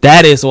exists.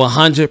 That is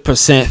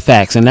 100%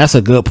 facts. And that's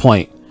a good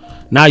point.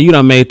 Now you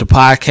done made the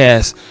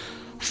podcast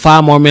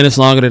 5 more minutes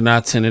longer than I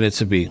intended it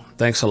to be.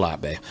 Thanks a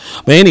lot, babe.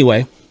 But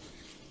anyway,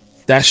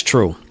 that's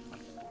true.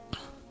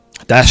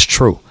 That's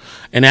true.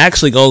 And it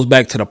actually goes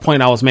back to the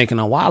point I was making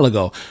a while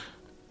ago.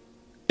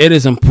 It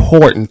is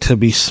important to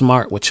be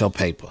smart with your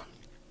paper.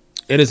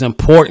 It is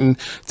important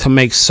to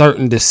make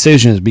certain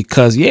decisions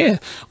because, yeah,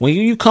 when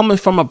you coming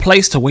from a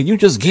place to where you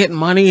just getting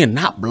money and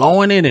not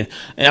blowing it,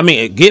 and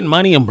getting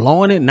money and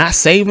blowing it, not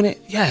saving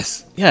it.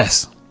 Yes.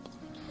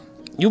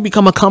 You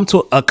become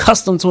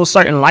accustomed to a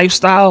certain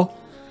lifestyle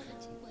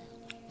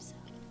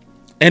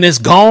and it's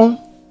gone.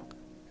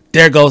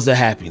 There goes the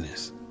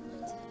happiness.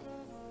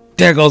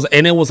 There goes.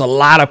 And it was a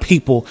lot of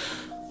people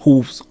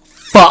who's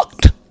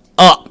fucked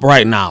up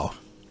right now.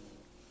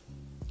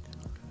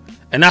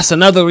 And that's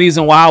another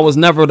reason why I was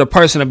never the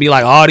person to be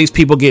like, oh, these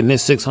people getting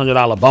this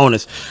 $600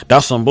 bonus.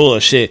 That's some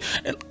bullshit.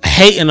 And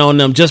hating on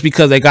them just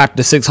because they got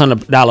the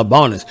 $600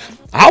 bonus.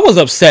 I was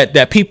upset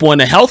that people in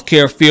the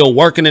healthcare field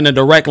working in the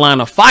direct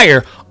line of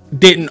fire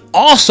didn't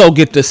also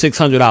get the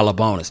 $600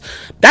 bonus.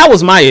 That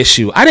was my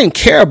issue. I didn't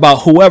care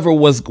about whoever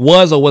was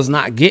or was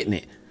not getting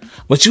it.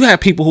 But you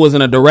have people who was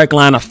in a direct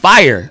line of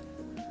fire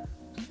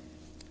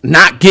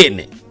not getting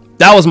it.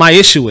 That was my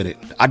issue with it.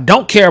 I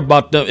don't care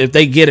about them if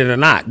they get it or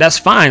not. That's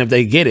fine if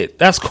they get it.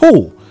 That's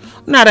cool.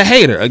 I'm not a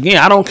hater. Again,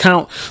 I don't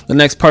count the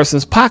next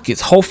person's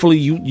pockets. Hopefully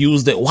you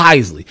used it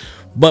wisely.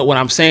 But what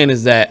I'm saying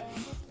is that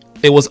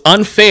it was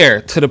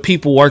unfair to the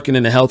people working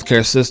in the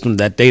healthcare system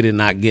that they did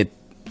not get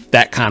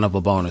that kind of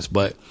a bonus.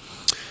 But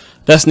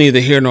that's neither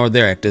here nor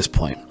there at this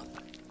point.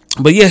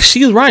 But yeah,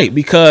 she's right,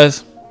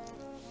 because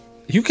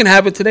you can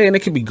have it today and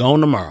it can be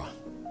gone tomorrow.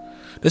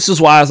 This is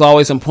why it's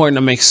always important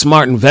to make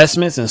smart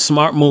investments and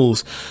smart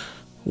moves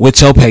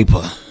with your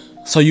paper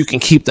so you can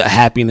keep the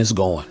happiness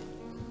going.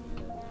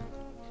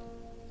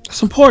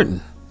 That's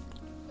important.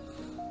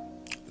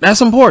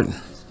 That's important.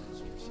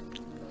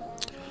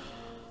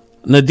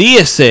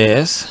 Nadia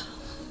says,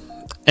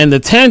 and the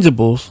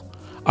tangibles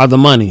are the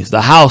monies,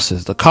 the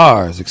houses, the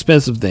cars,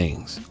 expensive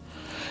things.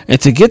 And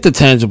to get the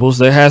tangibles,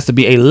 there has to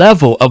be a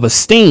level of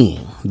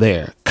esteem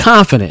there,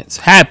 confidence,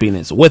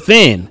 happiness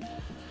within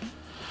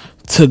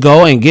to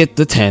go and get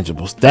the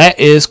tangibles. That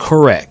is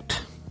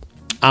correct.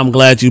 I'm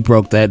glad you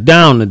broke that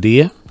down,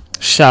 Nadia.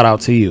 Shout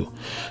out to you.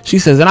 She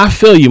says, and I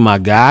feel you, my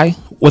guy,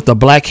 with the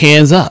black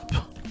hands up.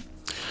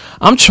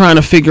 I'm trying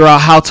to figure out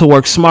how to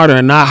work smarter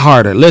and not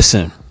harder.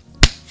 Listen,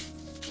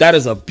 that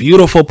is a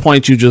beautiful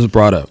point you just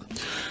brought up.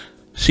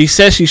 She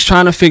says she's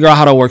trying to figure out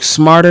how to work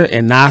smarter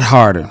and not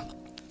harder.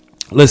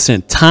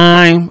 Listen,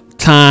 time.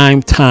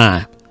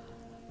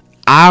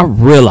 I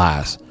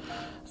realize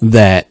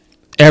that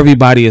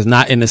everybody is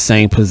not in the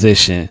same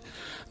position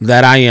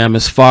that I am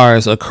as far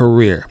as a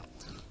career.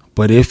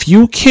 But if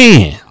you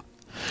can,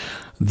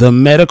 the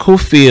medical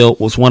field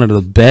was one of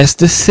the best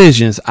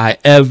decisions I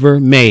ever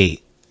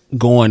made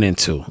going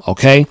into.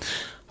 Okay.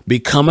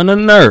 Becoming a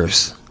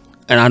nurse.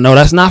 And I know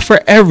that's not for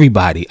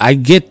everybody. I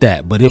get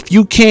that. But if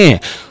you can,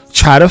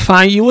 try to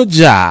find you a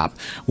job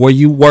where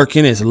you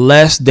working as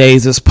less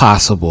days as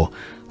possible.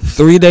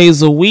 3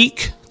 days a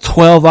week,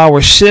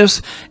 12-hour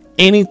shifts.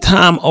 Any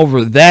shift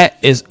over that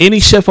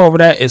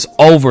is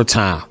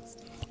overtime.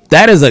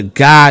 That is a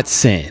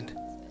godsend.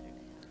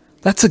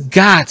 That's a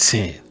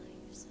godsend.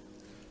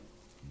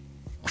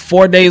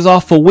 4 days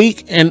off a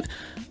week. And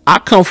I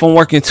come from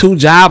working 2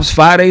 jobs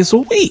 5 days a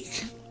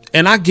week.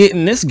 And I get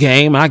in this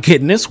game, I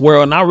get in this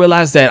world, and I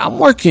realize that I'm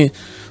working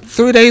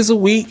 3 days a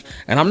week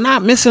and I'm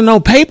not missing no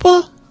paper.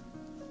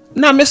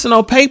 I'm not missing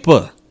no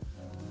paper.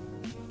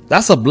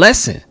 That's a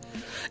blessing.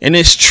 And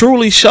it's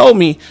truly showed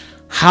me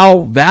how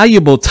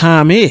valuable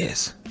time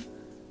is.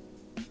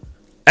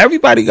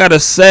 Everybody got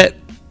a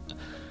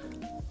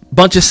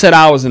bunch of set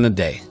hours in a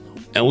day.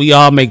 And we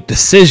all make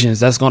decisions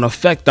that's going to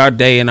affect our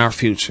day and our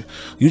future.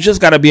 You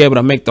just got to be able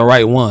to make the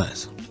right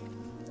ones.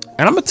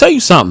 And I'm going to tell you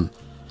something.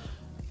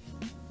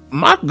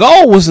 My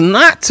goal was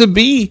not to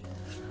be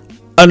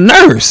a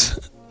nurse.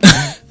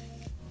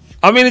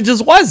 I mean, it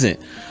just wasn't.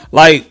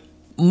 Like,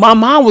 my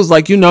mom was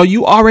like,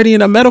 you already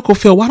in a medical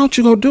field. Why don't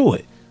you go do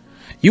it?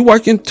 You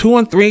working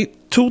 2,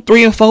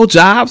 3, and 4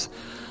 jobs.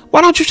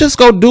 Why don't you just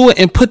go do it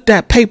and put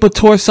that paper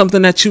towards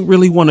something that you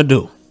really want to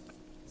do?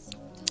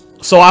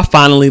 So I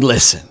finally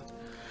listened.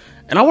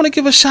 And I want to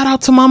give a shout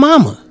out to my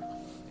mama.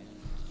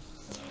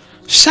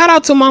 Shout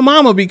out to my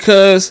mama,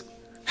 because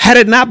had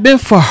it not been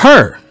for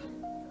her,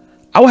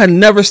 I would have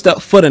never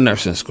stepped foot in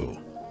nursing school.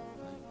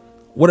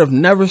 Would have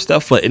never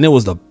stepped foot. And it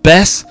was the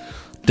best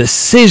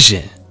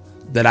decision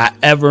that I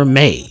ever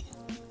made.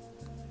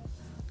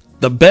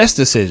 The best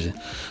decision,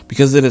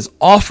 because it has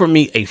offered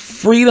me a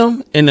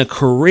freedom in a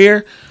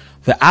career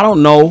that I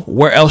don't know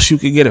where else you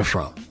could get it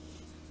from.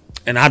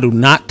 And I do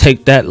not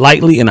take that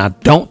lightly, and I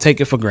don't take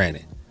it for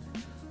granted.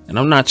 And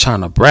I'm not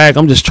trying to brag.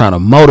 I'm just trying to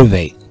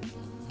motivate.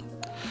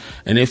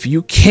 And if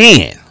you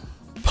can,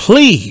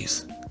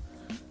 please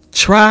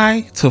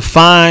try to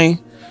find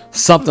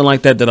something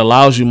like that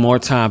allows you more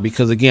time.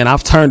 Because again,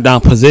 I've turned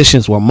down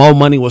positions where more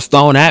money was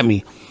thrown at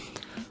me,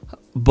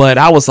 but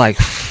I was like,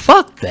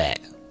 fuck that.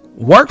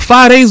 Work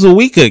 5 days a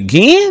week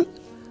again?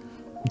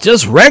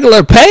 Just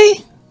regular pay?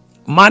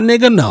 My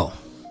nigga, no.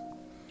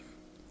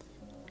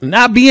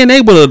 Not being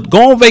able to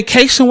go on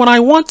vacation when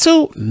I want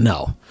to?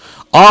 No.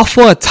 All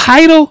for a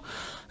title?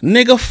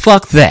 Nigga,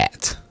 fuck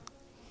that.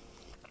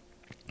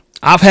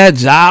 I've had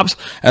jobs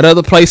at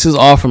other places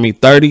offer me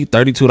 $30,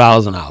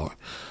 $32 an hour.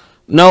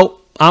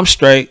 Nope, I'm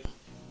straight.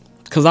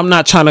 Because I'm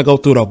not trying to go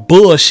through the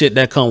bullshit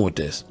that come with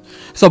this.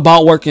 It's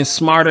about working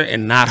smarter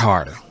and not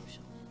harder.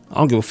 I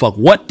don't give a fuck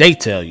what they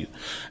tell you.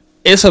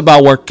 It's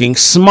about working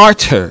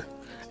smarter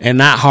and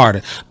not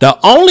harder. The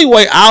only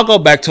way I'll go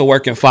back to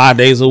working 5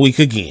 days a week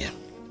again.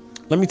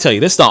 Let me tell you,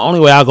 this is the only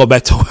way I'll go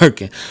back to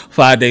working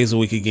 5 days a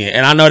week again.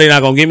 And I know they're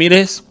not going to give me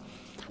this,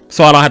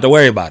 so I don't have to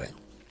worry about it.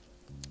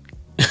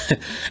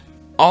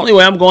 Only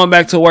way I'm going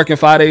back to working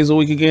 5 days a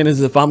week again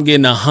is if I'm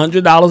getting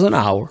 $100 an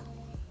hour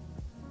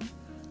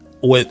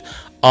with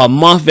a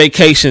month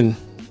vacation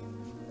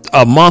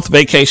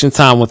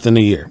time within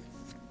a year,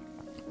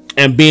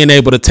 and being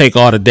able to take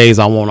all the days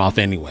I want off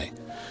anyway.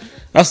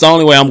 That's the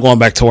only way I'm going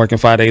back to working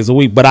 5 days a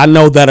week. But I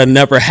know that'll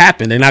never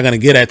happen. They're not going to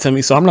get that to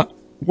me, so I'm not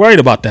worried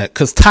about that.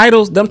 Because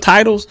titles,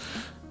 that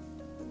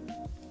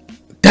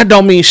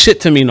don't mean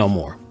shit to me no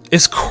more.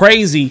 It's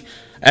crazy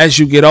as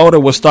you get older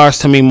what starts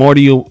to mean more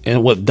to you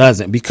and what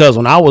doesn't. Because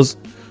when I was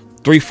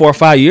 3, 4,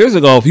 5 years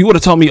ago, if you would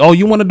have told me, oh,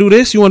 you want to do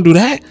this, you want to do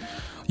that,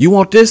 you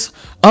want this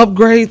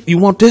upgrade, you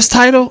want this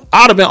title,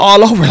 I would have been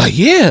all over like,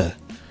 yeah,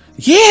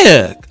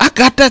 I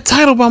got that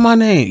title by my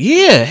name.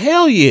 Yeah,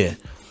 hell yeah.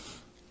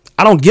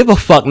 I don't give a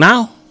fuck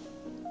now.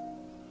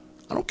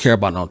 I don't care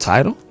about no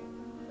title.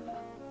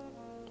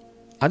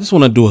 I just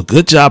want to do a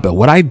good job at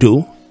what I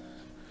do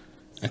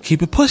and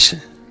keep it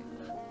pushing.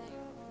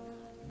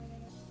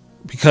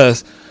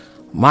 Because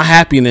my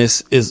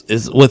happiness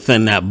is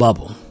within that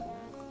bubble.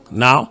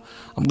 Now,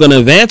 I'm going to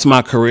advance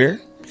my career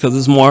because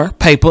there's more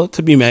paper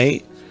to be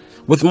made.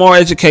 With more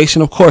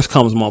education, of course,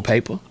 comes more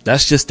paper.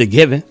 That's just a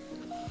given.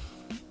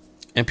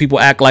 And people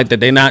act like that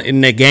they're not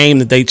in the game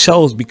that they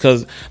chose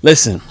because,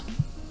 listen,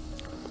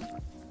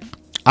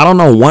 I don't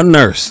know one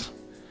nurse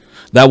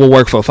that will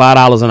work for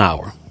 $5 an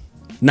hour.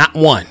 Not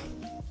one.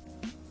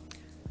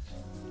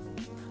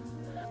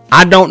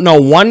 I don't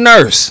know one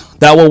nurse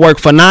that will work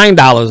for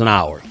 $9 an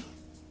hour.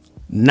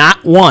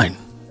 Not one.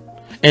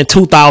 In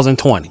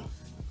 2020.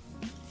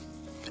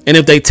 And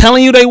if they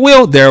telling you they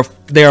will, they're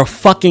a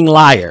fucking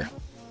liar.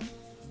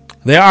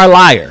 They are a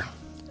liar.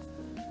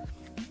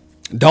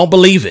 Don't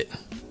believe it.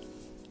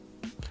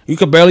 You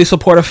could barely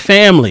support a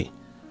family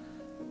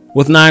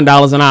with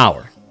 $9 an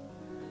hour.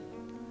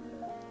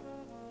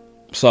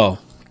 So,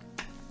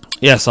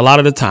 yes, a lot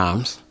of the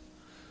times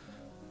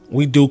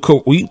we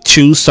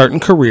choose certain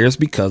careers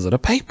because of the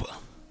paper.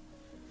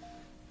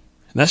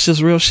 And that's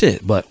just real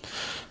shit. But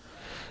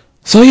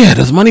so yeah,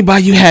 does money buy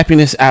you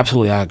happiness?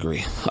 Absolutely, I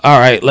agree. All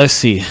right, let's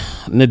see.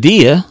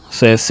 Nadia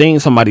says seeing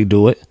somebody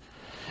do it,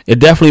 it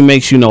definitely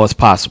makes you know it's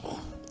possible.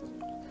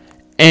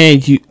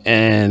 And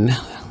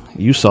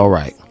you so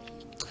right.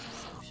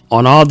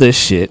 On all this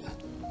shit,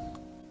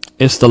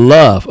 it's the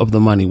love of the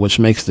money which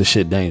makes the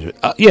shit dangerous.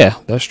 Yeah,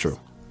 that's true.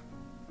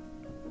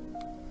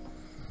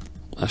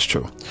 That's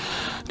true.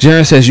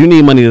 Jaron says you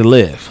need money to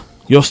live.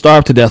 You'll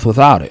starve to death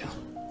without it.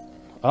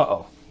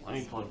 Uh-oh. Let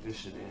me plug this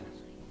shit in.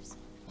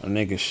 A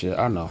nigga shit.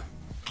 I know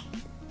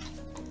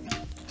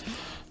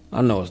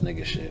it's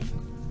nigga shit.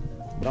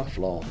 But I'm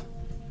flowing.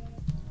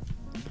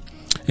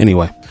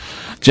 Anyway.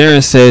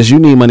 Jaron says you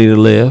need money to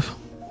live.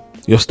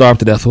 You'll starve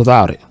to death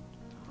without it.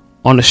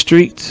 On the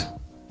streets,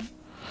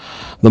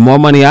 the more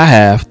money I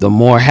have, the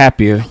more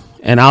happier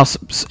and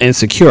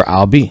secure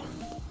I'll be.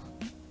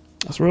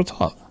 That's real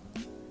talk.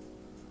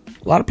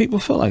 A lot of people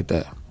feel like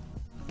that.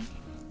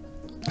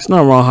 It's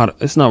not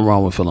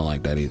wrong with feeling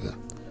like that either.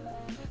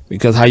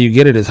 Because how you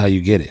get it is how you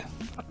get it.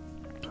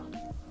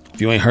 If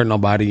you ain't hurt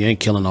nobody, you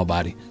ain't killing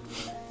nobody,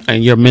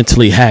 and you're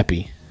mentally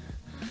happy,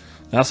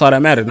 that's all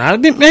that matters. Now,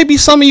 maybe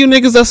some of you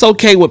niggas that's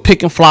okay with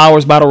picking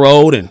flowers by the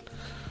road and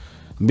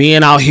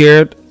being out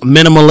here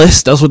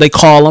minimalist. That's what they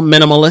call them,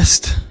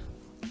 minimalist.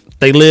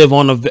 They live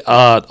on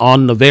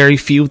the very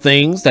few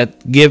things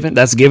that's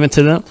given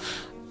to them.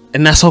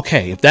 And that's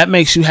okay. If that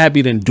makes you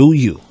happy, then do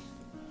you.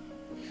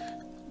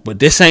 But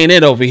this ain't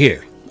it over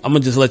here. I'm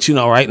going to just let you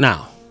know right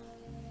now.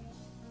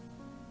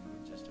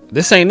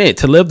 This ain't it.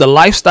 To live the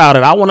lifestyle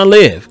that I want to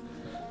live,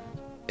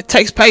 it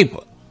takes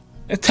paper.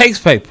 It takes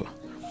paper.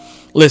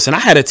 Listen, I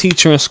had a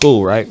teacher in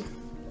school, right?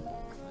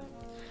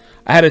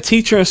 I had a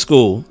teacher in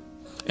school,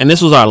 and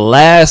this was our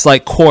last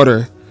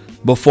quarter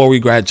before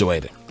we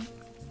graduated.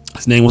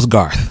 His name was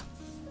Garth.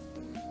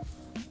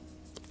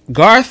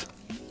 Garth,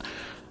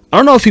 I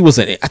don't know if he was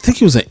I think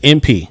he was an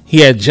MP. He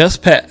had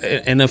just passed,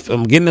 and if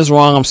I'm getting this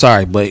wrong, I'm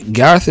sorry, but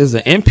Garth is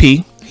an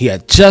MP. He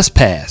had just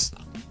passed.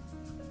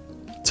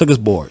 Took his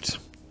boards.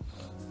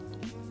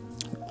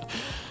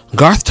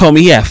 Garth told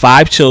me he had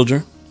 5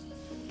 children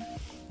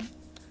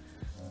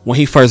when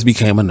he first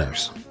became a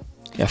nurse.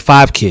 He had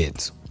 5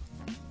 kids.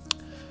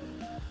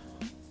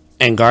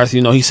 And Garth,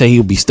 you know, he said he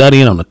would be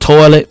studying on the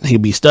toilet.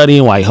 He'd be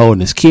studying while he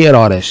holding his kid,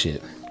 all that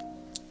shit.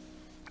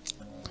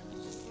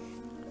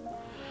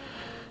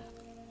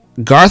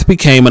 Garth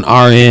became an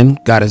RN,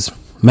 got his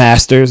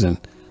master's, and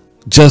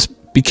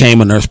just became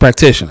a nurse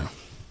practitioner.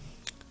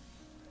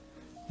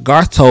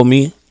 Garth told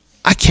me,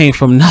 I came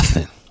from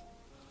nothing.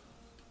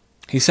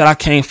 He said, I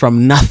came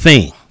from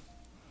nothing.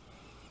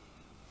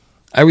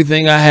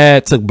 Everything I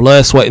had took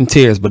blood, sweat, and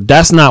tears. But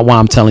that's not why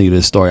I'm telling you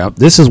this story.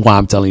 This is why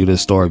I'm telling you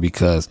this story,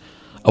 because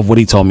of what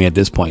he told me at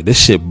this point.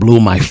 This shit blew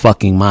my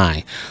fucking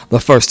mind the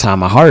first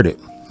time I heard it.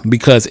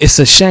 Because it's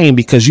a shame,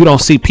 because you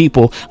don't see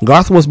people.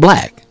 Garth was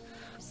black.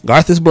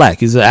 Garth is black.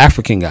 He's an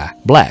African guy,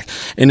 black.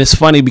 And it's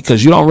funny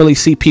because you don't really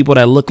see people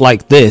that look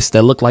like this,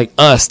 that look like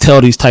us,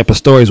 tell these type of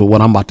stories with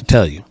what I'm about to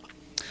tell you.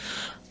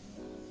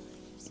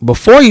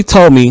 Before he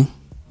told me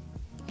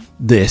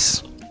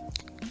this,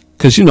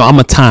 because, you know, I'm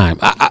a time.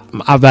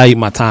 I value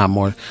my time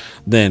more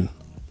than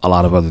a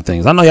lot of other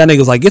things. I know y'all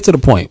niggas like, get to the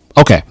point.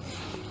 Okay.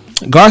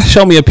 Garth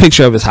showed me a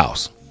picture of his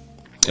house.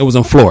 It was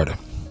in Florida.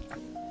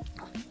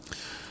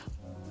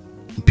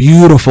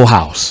 Beautiful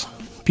house.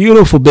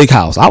 Beautiful big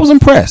house. I was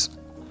impressed.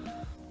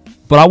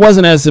 But I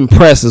wasn't as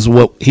impressed as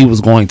what he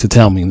was going to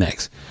tell me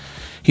next.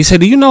 He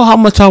said, do you know how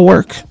much I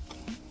work?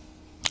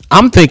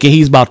 I'm thinking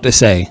he's about to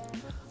say,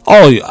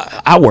 oh,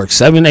 I work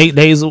 7-8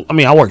 days.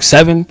 I work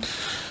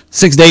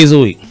 6 days a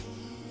week.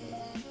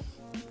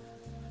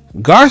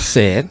 Garth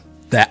said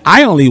that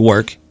I only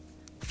work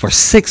for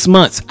 6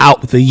 months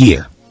out the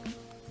year.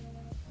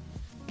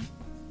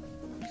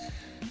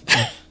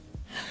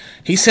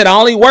 He said I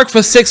only work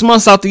for 6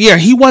 months out the year.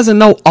 He wasn't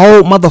no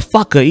old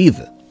motherfucker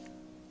either.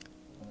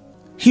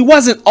 He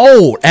wasn't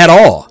old at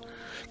all.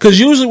 Because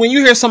usually when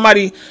you hear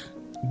somebody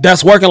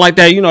that's working like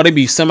that, you know, they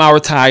be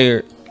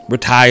semi-retired,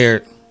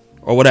 retired,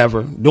 or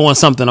whatever, doing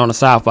something on the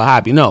side for a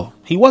hobby. No,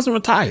 he wasn't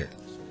retired.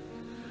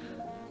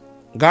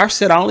 Garth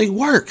said I only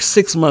work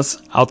 6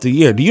 months out the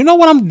year. Do you know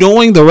what I'm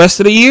doing the rest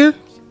of the year?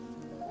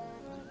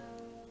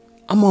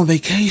 I'm on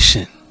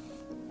vacation.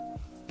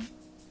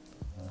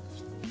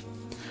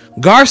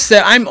 Garth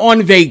said I'm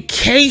on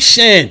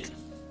vacation.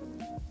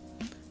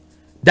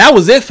 That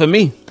was it for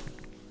me.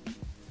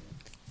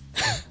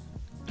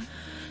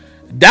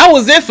 That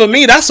was it for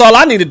me. That's all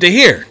I needed to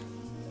hear.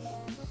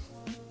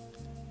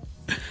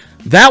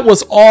 That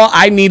was all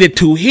I needed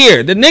to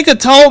hear. The nigga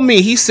told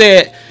me, he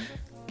said,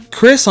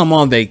 Chris, I'm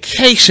on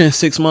vacation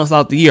 6 months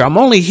out the year. I'm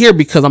only here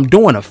because I'm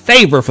doing a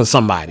favor for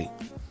somebody.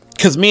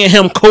 Because me and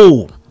him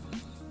cool.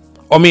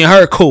 Or me and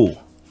her cool.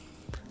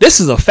 This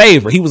is a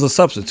favor. He was a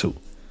substitute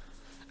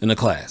in the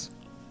class.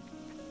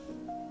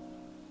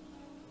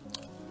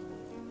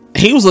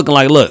 He was looking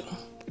like, look,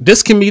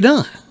 this can be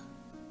done.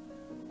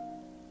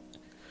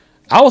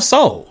 I was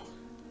sold.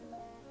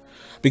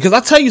 Because I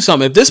tell you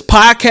something, if this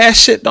podcast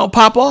shit don't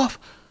pop off,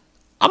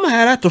 I'm going to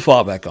have that to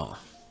fall back on.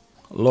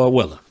 Lord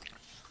willing.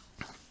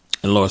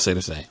 And Lord say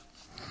the same.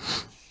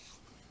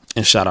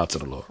 And shout out to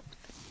the Lord.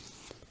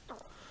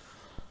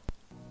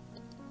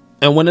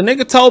 And when the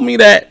nigga told me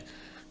that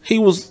he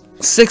was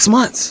 6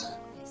 months,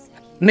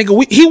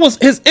 nigga, he was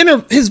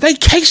his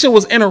vacation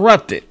was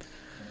interrupted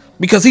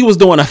because he was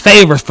doing a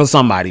favor for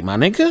somebody, my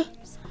nigga.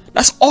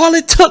 That's all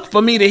it took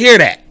for me to hear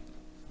that.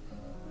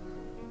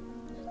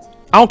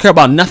 I don't care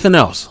about nothing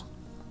else.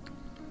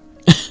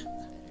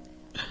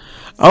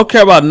 I don't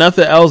care about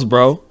nothing else,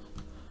 bro.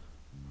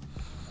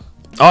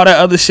 All that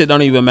other shit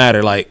don't even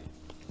matter. Like,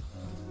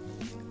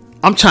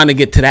 I'm trying to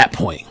get to that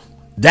point.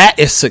 That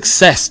is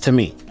success to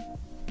me.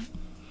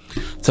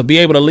 To be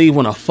able to leave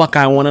when the fuck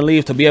I want to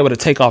leave. To be able to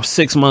take off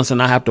 6 months and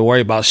not have to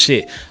worry about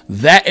shit.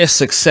 That is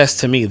success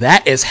to me.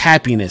 That is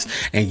happiness.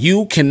 And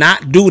you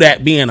cannot do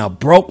that being a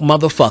broke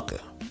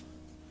motherfucker.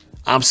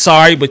 I'm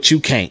sorry, but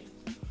you can't.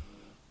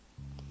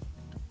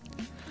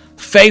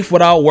 Faith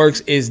without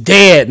works is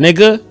dead,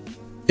 nigga.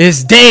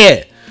 It's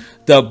dead.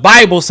 The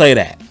Bible say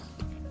that.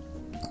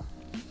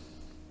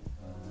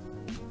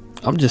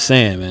 I'm just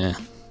saying, man.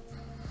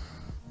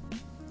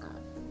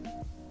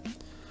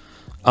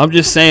 I'm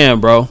just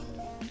saying, bro.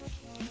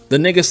 The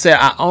nigga said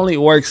I only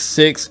work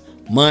 6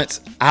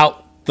 months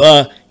out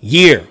the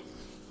year.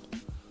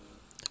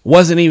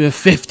 Wasn't even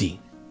 50.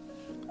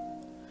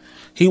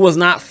 He was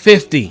not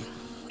 50.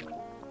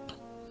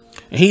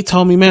 And he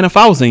told me, man, if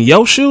I was in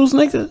your shoes,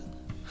 nigga.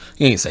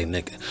 He ain't say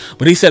nigga.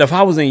 But he said if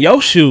I was in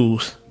your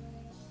shoes,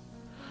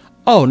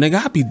 oh,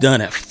 nigga, I'd be done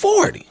at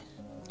 40.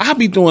 I'd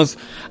be doing...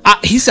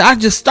 he said, I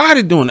just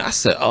started doing it. I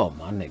said, oh,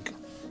 my nigga.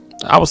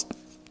 I was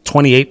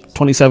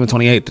 27,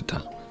 28 at the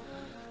time.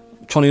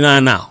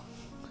 29 now.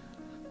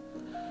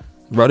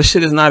 Bro, this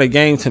shit is not a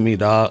game to me,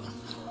 dog.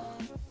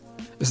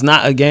 It's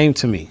not a game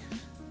to me.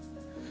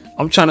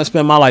 I'm trying to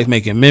spend my life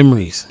making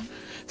memories.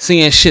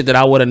 seeing shit that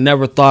I would have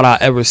never thought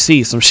I'd ever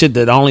see. Some shit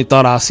that I only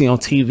thought I'd see on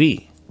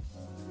TV.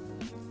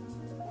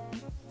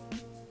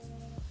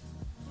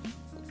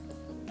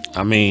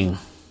 I mean,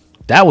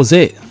 that was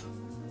it.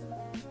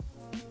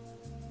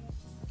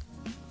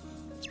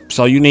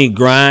 So you need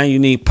grind, you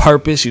need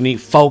purpose, you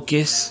need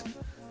focus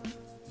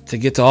to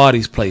get to all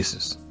these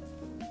places.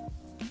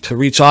 To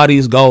reach all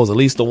these goals, at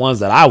least the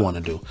ones that I want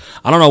to do.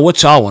 I don't know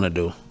what y'all want to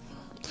do.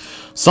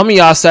 Some of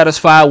y'all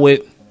satisfied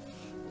with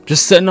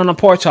just sitting on the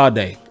porch all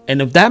day. And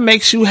if that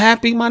makes you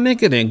happy, my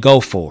nigga, then go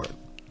for it.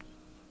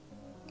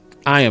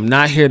 I am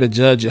not here to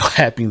judge your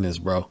happiness,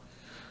 bro.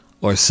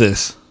 Or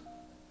sis.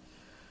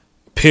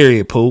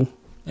 Period, poo.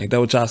 Ain't that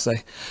what y'all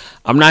say?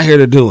 I'm not here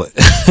to do it.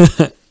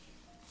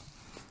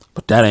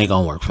 But that ain't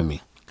gonna work for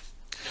me.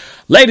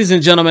 Ladies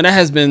and gentlemen, that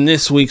has been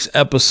this week's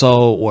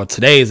episode, or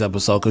today's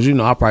episode, because you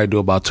know I probably do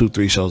about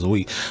 2-3 shows a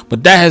week.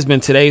 But that has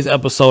been today's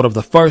episode of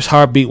The First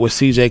Heartbeat with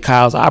CJ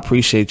Kyles. I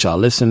appreciate y'all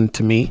listening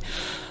to me.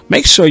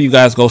 Make sure you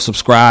guys go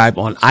subscribe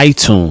on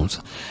iTunes.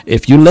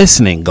 If you're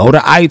listening, go to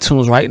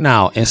iTunes right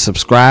now and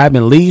subscribe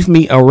and leave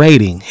me a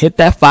rating. Hit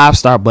that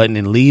 5-star button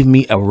and leave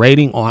me a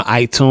rating on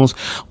iTunes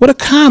with a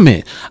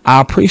comment. I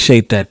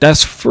appreciate that.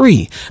 That's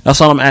free. That's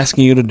all I'm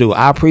asking you to do.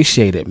 I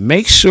appreciate it.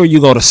 Make sure you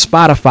go to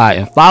Spotify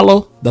and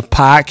follow the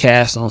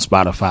podcast on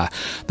Spotify.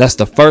 That's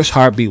The First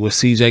Heartbeat with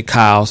CJ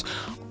Kyles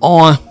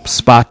on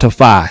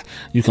Spotify.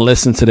 You can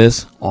listen to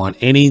this on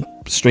any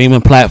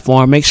streaming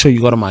platform. Make sure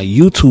you go to my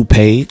YouTube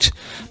page.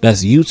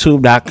 That's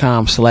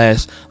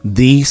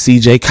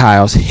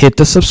youtube.com/thecjkyles. Hit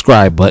the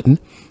subscribe button.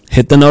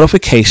 Hit the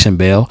notification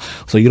bell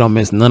so you don't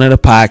miss none of the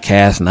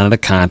podcasts, none of the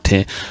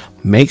content.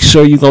 Make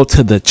sure you go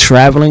to the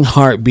Traveling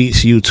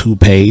Heartbeats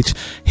YouTube page.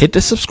 Hit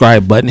the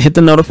subscribe button. Hit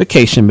the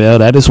notification bell.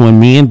 That is when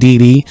me and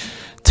Dee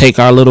take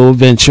our little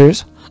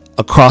adventures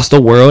across the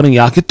world, and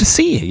y'all get to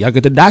see it. Y'all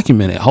get to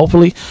document it.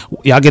 Hopefully,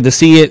 y'all get to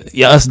see it.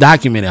 Us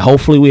document it.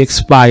 Hopefully, we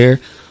inspire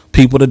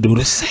people to do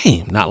the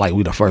same. Not like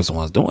we the first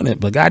ones doing it,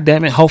 but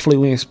goddamn it, hopefully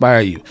we inspire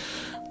you.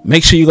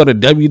 Make sure you go to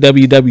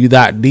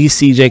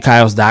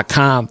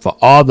www.thecjkyles.com for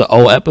all the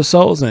old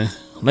episodes. And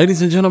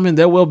ladies and gentlemen,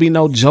 there will be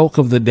no joke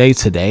of the day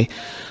today.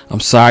 I'm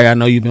sorry. I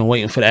know you've been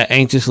waiting for that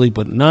anxiously,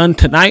 but none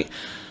tonight.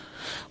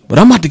 But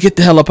I'm about to get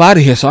the hell up out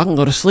of here so I can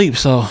go to sleep.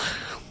 So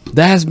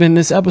that has been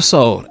this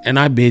episode, and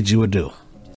I bid you adieu.